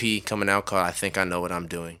EP coming out called "I Think I Know What I'm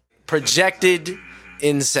Doing." Projected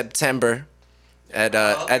in September.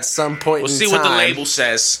 At some point in time. We'll see what the label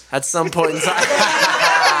says. At some point in time.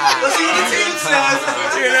 We'll see what the team says.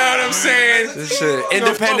 You know what I'm saying? This shit.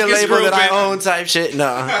 Independent label that I own type shit.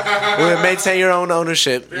 No. We'll maintain your own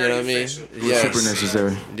ownership. You know what I mean? Yes. Super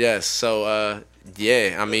necessary. Yes. So,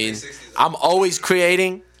 yeah. I mean, I'm always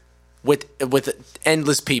creating with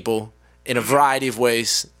endless people in a variety of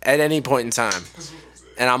ways at any point in time.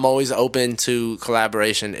 And I'm always open to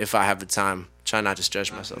collaboration if I have the time. Try not to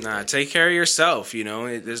stretch myself. Nah, take care of yourself. You know,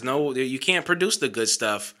 you can't produce the good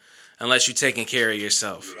stuff unless you're taking care of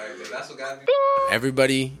yourself.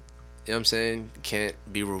 Everybody, you know what I'm saying, can't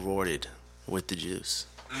be rewarded with the juice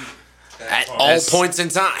at all points in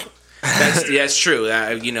time. That's true.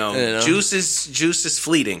 Juice is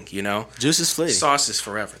fleeting. You know, juice is fleeting. Sauce is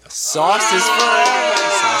forever, though. Sauce is forever.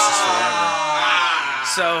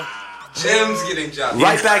 So. Jim's getting dropped.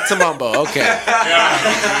 Right back to Mumbo. Okay.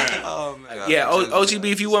 Oh my God. Yeah,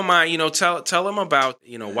 OGB, if you wouldn't mind, tell them about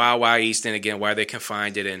Wild Wild Easton again, where they can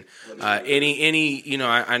find it, and any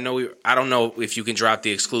I don't know if you can drop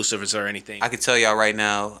the exclusives or anything. I can tell y'all right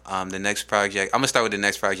now, the next project. I'm gonna start with the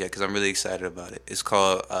next project because I'm really excited about it. It's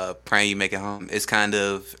called "Praying You Make It Home." It's kind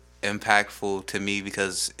of impactful to me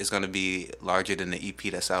because it's going to be larger than the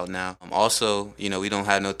EP that's out now. Also, we don't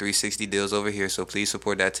have no 360 deals over here, so please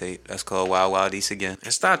support that tape. That's called Wild Wild East again.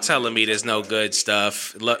 And stop telling me there's no good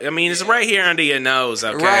stuff. Look, I mean, it's right here under your nose,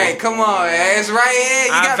 okay? Right, come on, man. It's right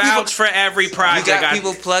here. I vouch for every project. You got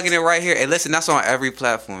people plugging it right here. And listen, that's on every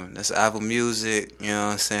platform. That's Apple Music, you know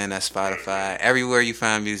what I'm saying? That's Spotify. Everywhere you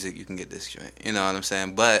find music, you can get this joint. You know what I'm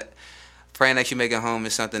saying? But Praying That You Make It Home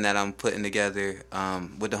is something that I'm putting together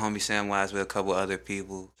with the homie Sam Wise, with a couple other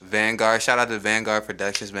people. Vanguard, shout out to Vanguard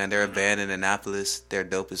Productions, man. They're a band in Annapolis. They're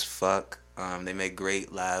dope as fuck. They make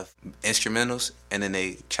great live instrumentals, and then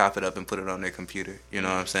they chop it up and put it on their computer. You know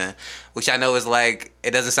what I'm saying? Which I know is like,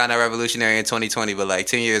 it doesn't sound that revolutionary in 2020, but like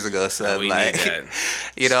 10 years ago, so we like, need that.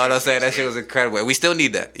 You know what I'm saying? That shit was incredible. We still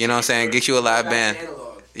need that. You know what I'm saying? Get you a live band.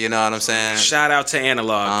 You know what I'm saying? Shout out to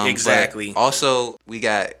Analog. Exactly. Also, we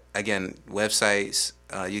got, again, websites.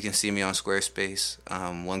 You can see me on Squarespace.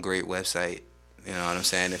 One great website. You know what I'm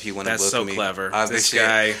saying? If you want to book me. That's so clever. This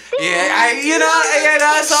guy. Yeah,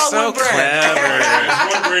 it's all so one brand.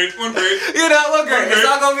 Clever. One great. One great. It's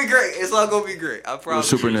all going to be great. It's all going to be great. I promise.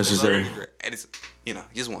 Super necessary. And it's,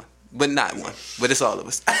 just one. But not one. But it's all of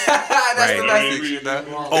us. That's right. the message,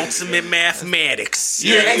 Ultimate mathematics.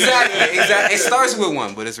 Yeah, exactly. It starts with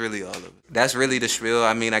one, but it's really all of it. That's really the spiel.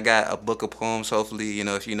 I mean, I got a book of poems, hopefully,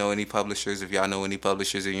 if you know any publishers, if y'all know any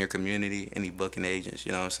publishers in your community, any booking agents,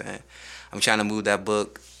 you know what I'm saying? I'm trying to move that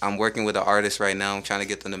book. I'm working with an artist right now. I'm trying to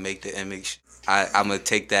get them to make the image. I'm going to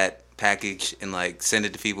take that package and send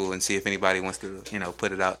it to people and see if anybody wants to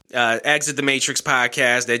put it out. Exit the Matrix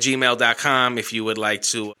podcast at gmail.com if you would like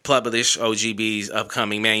to publish OGB's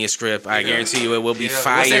upcoming manuscript. I guarantee you it will be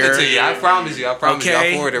fire. We'll send it to you. I promise you. Okay,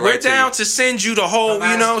 I'll forward it right we're down to send you the whole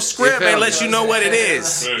script and let you know what it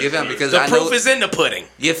is. Because the proof is in the pudding.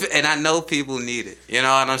 And I know people need it. You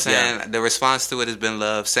know what I'm saying? Yeah. The response to it has been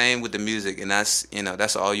love. Same with the music, and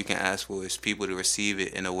that's all you can ask for is people to receive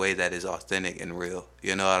it in a way that is authentic and real.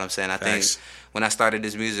 You know what I'm saying? I think when I started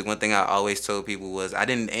this music, one thing I always told people was I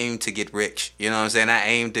didn't aim to get rich. You know what I'm saying? I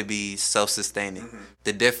aimed to be self-sustaining.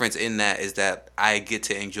 The difference in that is that I get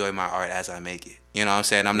to enjoy my art as I make it. You know what I'm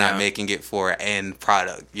saying? I'm not making it for an end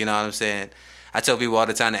product. You know what I'm saying? I tell people all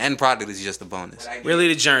the time, the end product is just a bonus. Really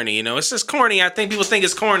the journey, you know. It's just corny. I think people think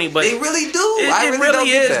it's corny, but they really do. It really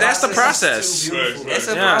is. That's the process. It's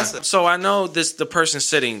a process. So I know the person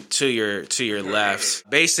sitting to your left,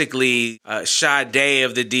 basically Sade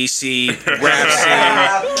of the DC rap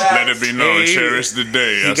scene. Let it be known, cherish the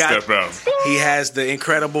day I step out. He has the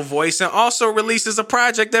incredible voice and also releases a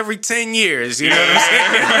project every 10 years. You know what I'm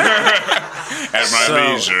saying? At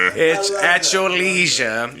my leisure. It's at your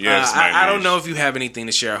leisure. Yes, I don't know if you have anything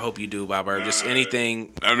to share. I hope you do, Bob. Or just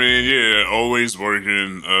anything. I mean, yeah, always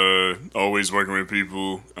working with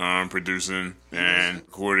people, producing and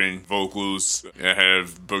recording vocals. I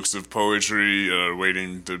have books of poetry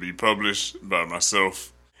waiting to be published by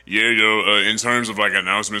myself. Yeah, in terms of like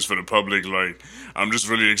announcements for the public, like I'm just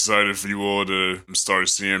really excited for you all to start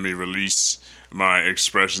seeing me release my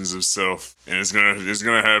expressions of self, and it's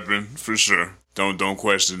gonna happen for sure. Don't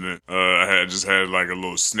question it. I just had like a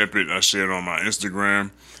little snippet I shared on my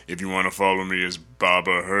Instagram. If you want to follow me, it's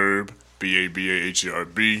Baba Herb,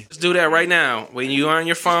 BABAHERB. Let's do that right now. When you on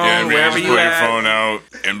your phone, wherever you put at. your phone out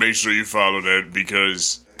and make sure you follow that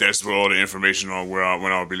because that's where all the information on when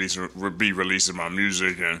I'll be releasing my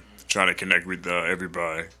music and trying to connect with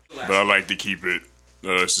everybody. But I like to keep it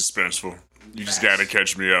suspenseful. You just gotta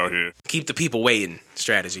catch me out here. Keep the people waiting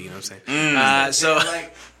strategy, you know what I'm saying?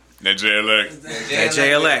 That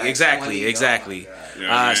JLX, exactly.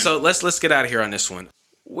 Yeah, so let's get out of here on this one.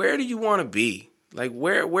 Where do you want to be? Like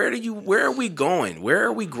where are we going? Where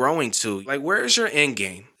are we growing to? Like where's your end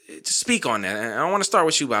game? To speak on that, and I want to start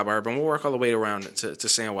with you, Bob Urban. We'll work all the way around to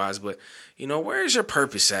Sandwise, but you know, where's your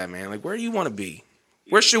purpose at, man? Like where do you want to be?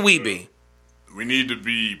 Where should we be? We need to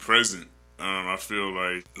be present. I feel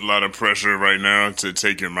like a lot of pressure right now to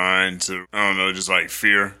take your mind to, I don't know, just like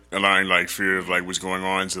fear, allowing like fear of like what's going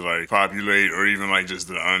on to like populate or even like just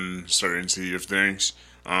the uncertainty of things.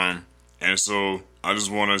 And so I just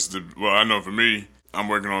want us to, well, I know for me, I'm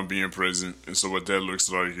working on being present. And so what that looks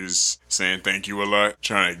like is saying thank you a lot,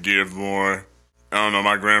 trying to give more. I don't know,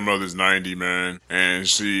 my grandmother's 90, man, and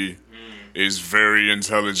she is very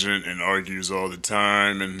intelligent and argues all the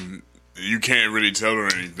time, and you can't really tell her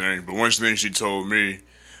anything, but one thing she told me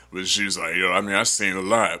was she was like, yo, I mean, I've seen a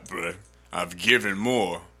lot, but I've given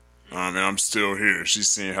more, and I'm still here. She's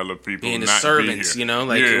seen hella people being the not servants, be here. you know,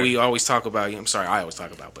 like we always talk about. I'm sorry, I always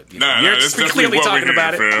talk about, but you're that's clearly what talking we're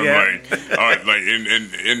about here, it. fam. Yeah. Like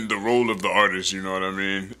in the role of the artist, you know what I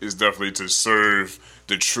mean, is definitely to serve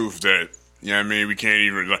the truth that. Yeah, I mean, we can't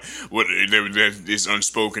even, like, what that is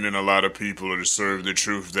unspoken in a lot of people, or to serve the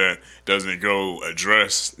truth that doesn't go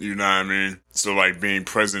addressed, you know what I mean? So, like, being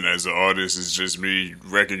present as an artist is just me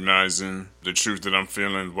recognizing the truth that I'm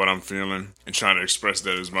feeling, what I'm feeling, and trying to express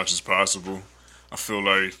that as much as possible. I feel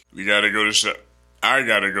like I gotta go to Shashamane,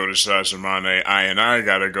 I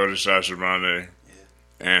gotta go to Shashamane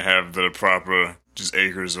and have the proper just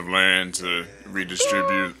acres of land to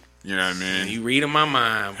redistribute. You know what I mean? You reading my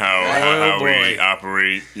mind. How we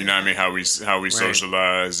operate, you know what I mean? How we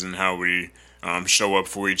socialize and how we show up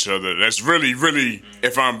for each other. That's really, really,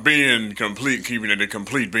 if I'm being complete, keeping it a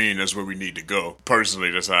complete being, that's where we need to go.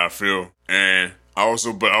 Personally, that's how I feel. And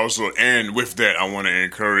and with that, I want to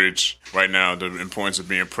encourage right now the importance of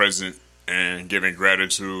being present and giving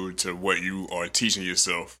gratitude to what you are teaching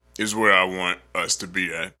yourself is where I want us to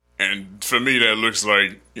be at. And for me, that looks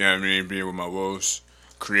like, you know what I mean, being with my woes,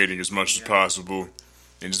 creating as much as possible,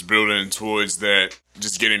 and just building towards that,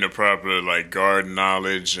 just getting the proper like garden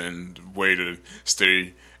knowledge and way to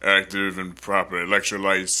stay active and proper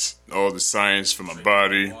electrolytes, all the science for my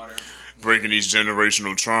body, breaking these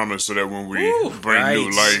generational traumas so that when we bring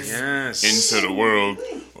new life into the world,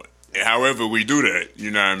 however we do that,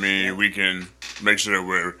 you know what I mean, we can make sure that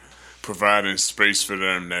we're providing space for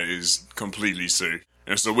them that is completely safe.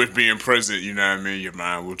 And so with being present, you know what I mean, your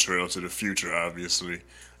mind will trail to the future, obviously,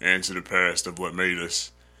 and to the past of what made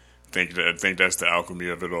us. I think that's the alchemy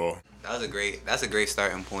of it all. That's a great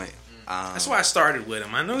starting point. That's why I started with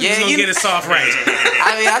him. I knew he was going to get us off right.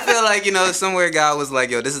 I mean, I feel like, you know, somewhere God was like,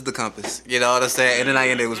 yo, this is the compass. You know what I'm saying? And then I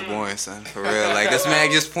ended, it was boring, son. For real. Like, this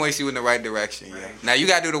man just points you in the right direction. Yeah. Now, you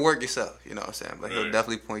got to do the work yourself. You know what I'm saying? But he'll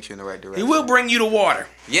definitely point you in the right direction. He will bring you to water.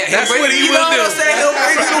 Yeah, that's what he will do. You know what I'm saying? He'll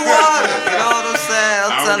bring you to water. You know what I'm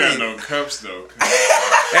saying? I don't got no cups, though.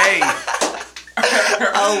 Hey.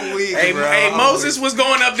 I'm weak, hey, Moses was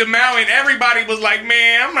going up the mountain. Everybody was like,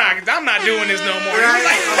 "Man, I'm not doing this no more." He was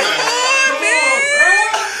like,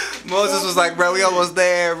 Moses was like, bro, we almost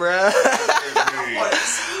there, bro.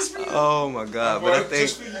 Oh my God! But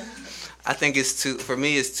I think it's for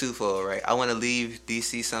me it's twofold, right? I want to leave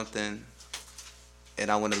DC something,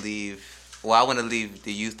 and I want to leave. Well, I want to leave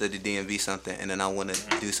the youth of the DMV something, and then I want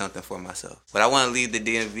to do something for myself. What I want to leave the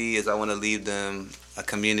DMV is I want to leave them a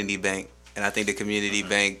community bank, and I think the community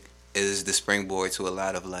bank is the springboard to a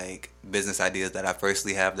lot of like business ideas that I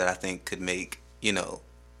personally have that I think could make, you know,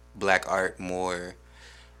 black art more,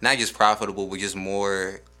 not just profitable, but just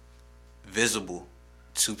more visible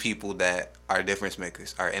to people that are difference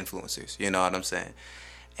makers, are influencers. You know what I'm saying?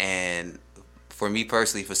 And for me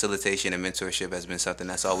personally, facilitation and mentorship has been something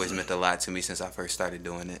that's always meant a lot to me since I first started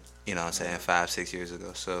doing it, you know what I'm saying, 5-6 years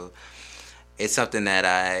ago. So it's something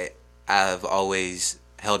that I've always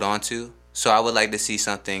held on to. So I would like to see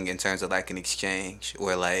something in terms of like an exchange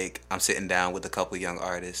where like I'm sitting down with a couple young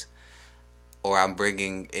artists, or I'm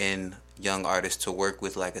bringing in young artists to work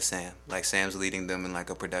with like a Sam. Like Sam's leading them in like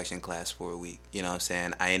a production class for a week, you know what I'm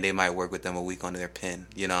saying? And they might work with them a week on their pen,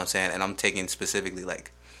 you know what I'm saying? And I'm taking specifically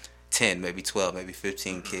like 10, maybe 12, maybe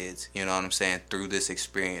 15 kids, you know what I'm saying, through this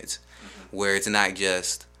experience where it's not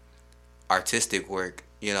just artistic work,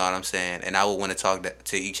 you know what I'm saying? And I would want to talk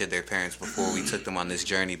to each of their parents before we took them on this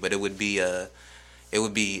journey, but it would be a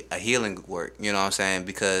healing work, you know what I'm saying?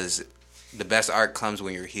 Because the best art comes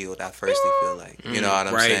when you're healed, I personally feel like, you know what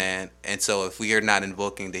I'm saying? And so if we are not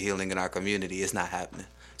invoking the healing in our community, it's not happening.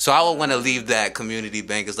 So I would want to leave that community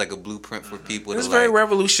bank as like a blueprint for people. It's to very like,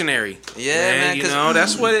 revolutionary. Yeah, man. You know,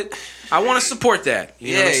 that's what it. I want to support that.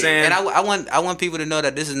 You know what I'm saying? And I want people to know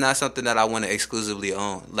that this is not something that I want to exclusively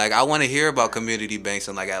own. Like I want to hear about community banks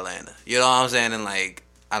in like Atlanta. You know what I'm saying? And like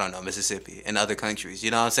I don't know, Mississippi and other countries. You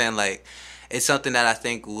know what I'm saying? Like it's something that I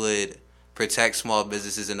think would protect small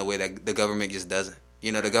businesses in a way that the government just doesn't.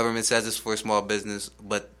 You know, the government says it's for small business,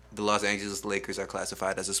 but the Los Angeles Lakers are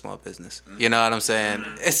classified as a small business. You know what I'm saying?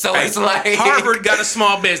 So it's like Harvard got a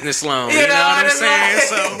small business loan. You know what I'm saying?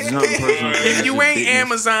 So if you ain't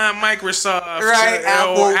Amazon, Microsoft, right,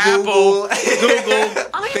 Apple, Google,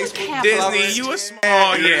 Facebook, Disney, you a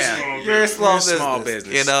small, you're a small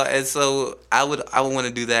business. You know, and so I would want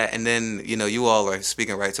to do that. And then you know, you all are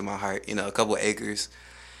speaking right to my heart. You know, a couple acres.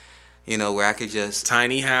 You know, where I could just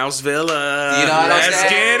tiny house villa. You know what I'm saying? Let's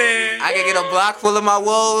get it. I could get a block full of my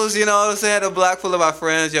woes. You know what I'm saying? A block full of my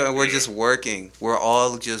friends, yo, and we're just working. We're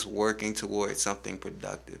all just working towards something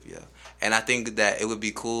productive, yo. And I think that it would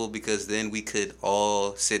be cool because then we could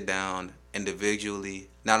all sit down individually,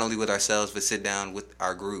 not only with ourselves, but sit down with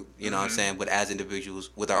our group. You know what I'm saying? But as individuals,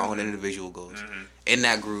 with our own individual goals in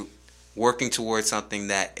that group. Working towards something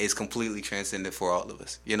that is completely transcendent for all of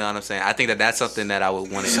us. You know what I'm saying? I think that that's something that I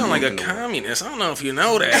would want to. You sound like a communist. I don't know if you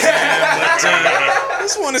know that, man, but I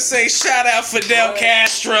just want to say shout out Fidel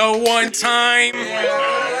Castro one time.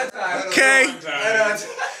 Okay?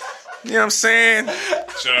 You know what I'm saying?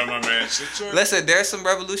 Shout out my man. Listen, there's some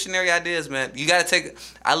revolutionary ideas, man. You gotta take.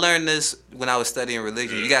 I learned this when I was studying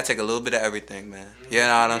religion. You gotta take a little bit of everything, man. You know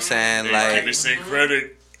what I'm saying? Like keep it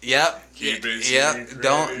syncretic. Yep.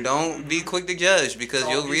 Don't be quick to judge because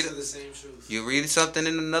you'll read something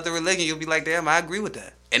in another religion, you'll be like, damn, I agree with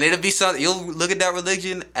that. And it'll be something you'll look at that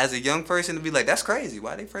religion as a young person and be like, that's crazy.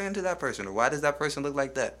 Why are they praying to that person? Or why does that person look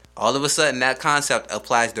like that? All of a sudden that concept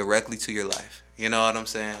applies directly to your life. You know what I'm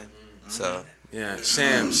saying? So yeah,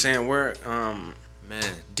 Sam, we're man,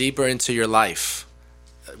 deeper into your life.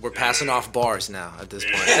 We're passing off bars now at this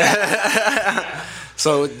point.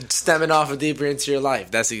 So stemming off of deeper into your life,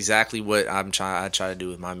 that's exactly what I try to do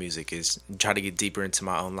with my music is try to get deeper into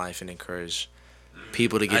my own life and encourage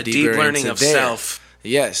people to get deeper deep learning into of their, self.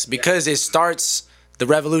 Yes, because it starts. The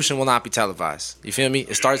revolution will not be televised. You feel me?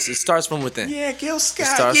 It starts from within. Yeah, Gil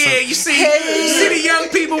Scott. Yeah, you see the young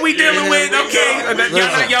people we dealing with. Okay, y'all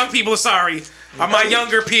not young people. Sorry, are my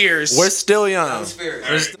younger peers. We're still young.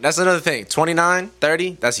 That's another thing. 29,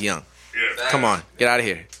 30, that's young. Yeah. Come on, get out of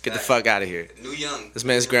here. Get the fuck out of here. New young. This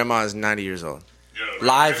man's grandma is 90 years old. Yeah,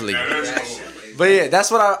 Lively. But yeah, that's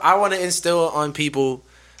what I want to instill on people: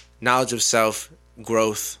 knowledge of self,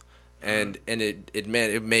 growth. And it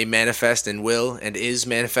may manifest and will and is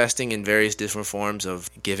manifesting in various different forms of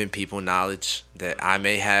giving people knowledge that I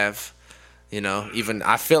may have. You know, even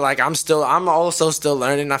I feel like I'm also still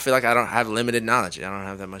learning. I feel like I don't have limited knowledge. I don't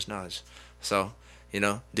have that much knowledge. So, you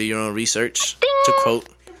know, do your own research, to quote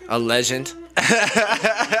a legend.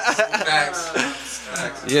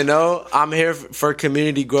 You know, I'm here for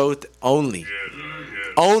community growth only.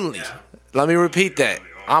 Only. Let me repeat that.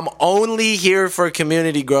 I'm only here for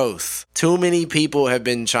community growth. Too many people have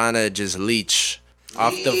been trying to just leech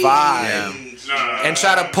off the vibe and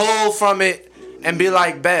try to pull from it and be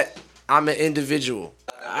like, bet, I'm an individual.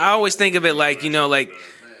 I always think of it like, like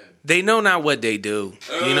they know not what they do.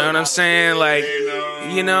 You know what I'm saying? Like,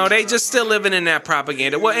 they just still living in that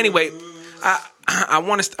propaganda. Well, anyway, I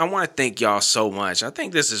want to thank y'all so much. I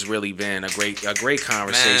think this has really been a great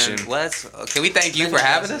conversation. Man, can we thank you for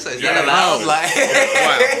having us? Is that allowed?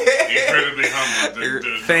 Incredibly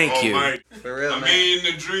humble. Thank you. For real, man.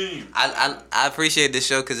 The dream. I appreciate this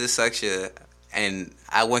show because it's such and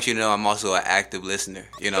I want you to know I'm also an active listener.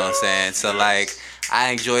 You know what I'm saying? So like,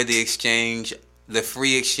 I enjoy the exchange. The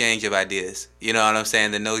free exchange of ideas. You know what I'm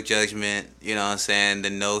saying? The no judgment. You know what I'm saying? The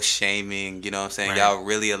no shaming. You know what I'm saying? Right. Y'all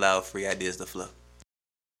really allow free ideas to flow.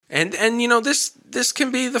 And this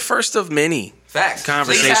can be the first of many conversations.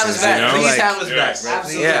 Please have us back. Please have us back.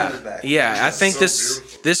 Absolutely have us back. Yeah. I think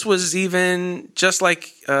this was even just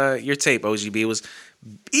like your tape, OGB. It was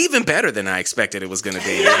even better than I expected it was going to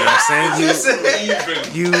be. You know what I'm saying?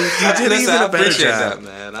 You did even a better job. That,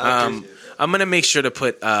 man. I appreciate it. I'm going to make sure to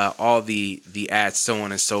put all the ads, so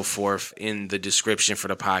on and so forth, in the description for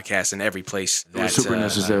the podcast and every place that super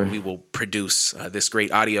necessary. We will produce this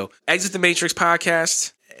great audio. Exit the Matrix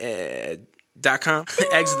Podcast. .com.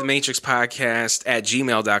 Exit the Matrix Podcast at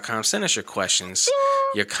gmail.com. Send us your questions,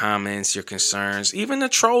 your comments, your concerns, even the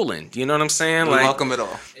trolling. You know what I'm saying? We welcome it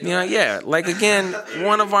all. Like again,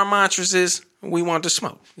 one of our mantras is we want to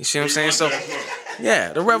smoke. You see what I'm saying? So,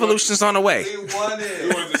 yeah, the revolution's on the way. We want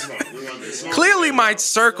the smoke. Clearly, my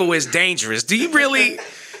circle is dangerous. Do you really,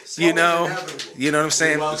 you know what I'm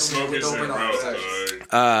saying?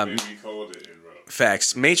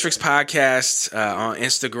 Facts. Matrix Podcast on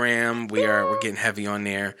Instagram. We're getting heavy on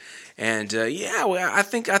there. And I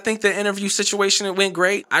think the interview situation, it went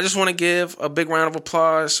great. I just want to give a big round of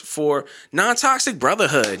applause for Non-Toxic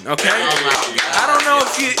Brotherhood. Okay, I don't know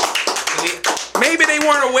if you. Maybe they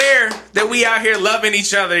weren't aware that we out here loving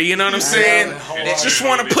each other. You know what I'm saying? Just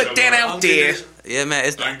want to put that out there. Yeah,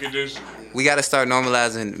 man. We got to start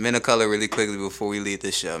normalizing men of color really quickly before we leave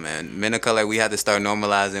this show, man. Men of color, we have to start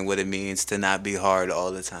normalizing what it means to not be hard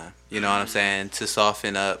all the time. You know what I'm saying? To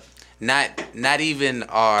soften up. Not even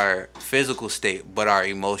our physical state, but our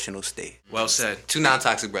emotional state. Well said. Two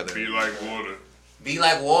non-toxic brothers. Be like water. Be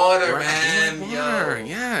like water, right, man. Be like water. Yo.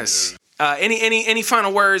 Yes. Any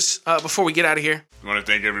final words before we get out of here? I want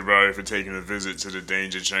to thank everybody for taking a visit to the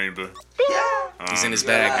Danger Chamber. He's in his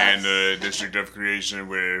bag. And the District of Creation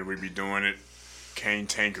where we be doing it. Kane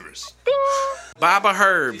Tankerous. Baba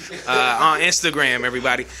Herb on Instagram,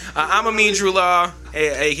 everybody. I'm Amin Drew Law,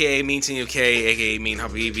 a.k.a. Mean Team K, a.k.a. Mean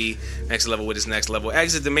Habibi. Next level with his next level.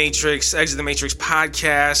 Exit the Matrix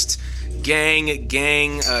Podcast.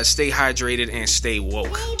 Gang, stay hydrated and stay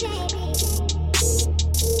woke.